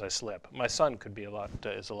 Sometimes I slip. My son could be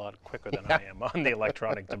is a lot quicker than I am on the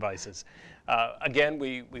electronic devices. Again,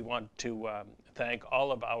 we want to thank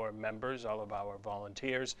all of our members, all of our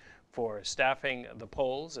volunteers for staffing the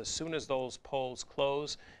polls. As soon as those polls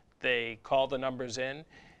close, they call the numbers in.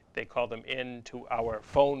 They call them in to our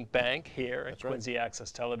phone bank here at Quincy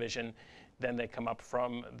Access Television. Then they come up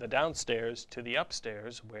from the downstairs to the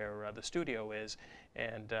upstairs where the studio is,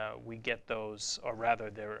 and we get those, or rather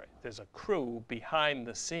there's a crew behind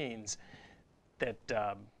the scenes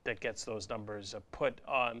that gets those numbers put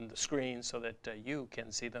on the screen so that you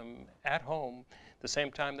can see them at home the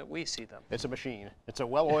same time that we see them. It's a machine. It's a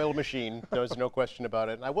well-oiled machine. There's no question about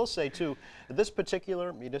it. And I will say, too, this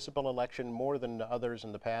particular municipal election, more than others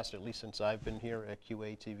in the past, at least since I've been here at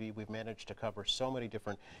QATV, we've managed to cover so many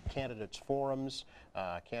different candidates' forums,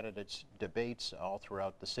 candidates' debates all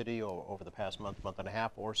throughout the city over the past month and a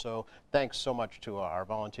half or so. Thanks so much to our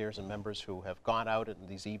volunteers and members who have gone out in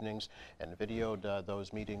these evenings and videoed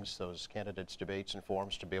those meetings, those candidates' debates and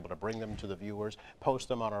forums, to be able to bring them to the viewers, post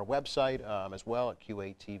them on our website as well at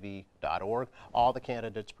QATV.org. All the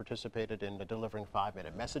candidates participated in delivering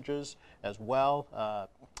 5-minute messages as well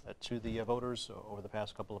to the voters over the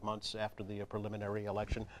past couple of months after the preliminary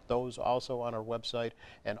election. Those also on our website.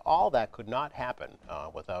 And all that could not happen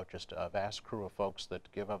without just a vast crew of folks that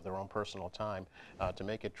give of their own personal time to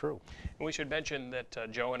make it true. And we should mention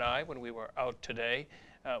that Joe and I, when we were out today,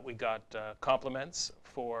 we got compliments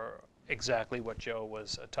for exactly what Joe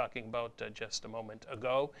was talking about just a moment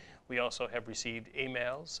ago. We also have received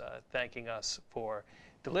emails thanking us for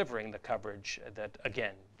delivering the coverage that,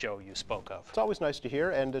 again, Joe, you spoke of. It's always nice to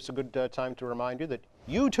hear, and it's a good time to remind you that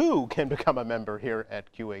you too can become a member here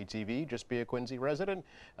at QATV. Just be a Quincy resident,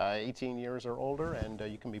 18 years or older, and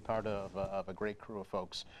you can be part of a great crew of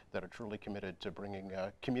folks that are truly committed to bringing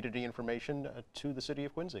community information to the city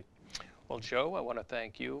of Quincy. Well, Joe, I want to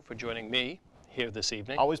thank you for joining me here this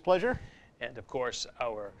evening. Always pleasure. And of course,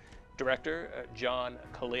 our director, John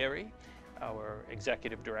Caleri, our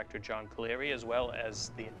executive director, John Caleri, as well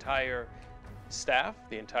as the entire staff,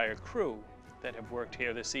 the entire crew that have worked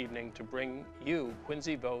here this evening to bring you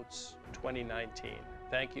Quincy Votes 2019.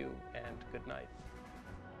 Thank you and good night.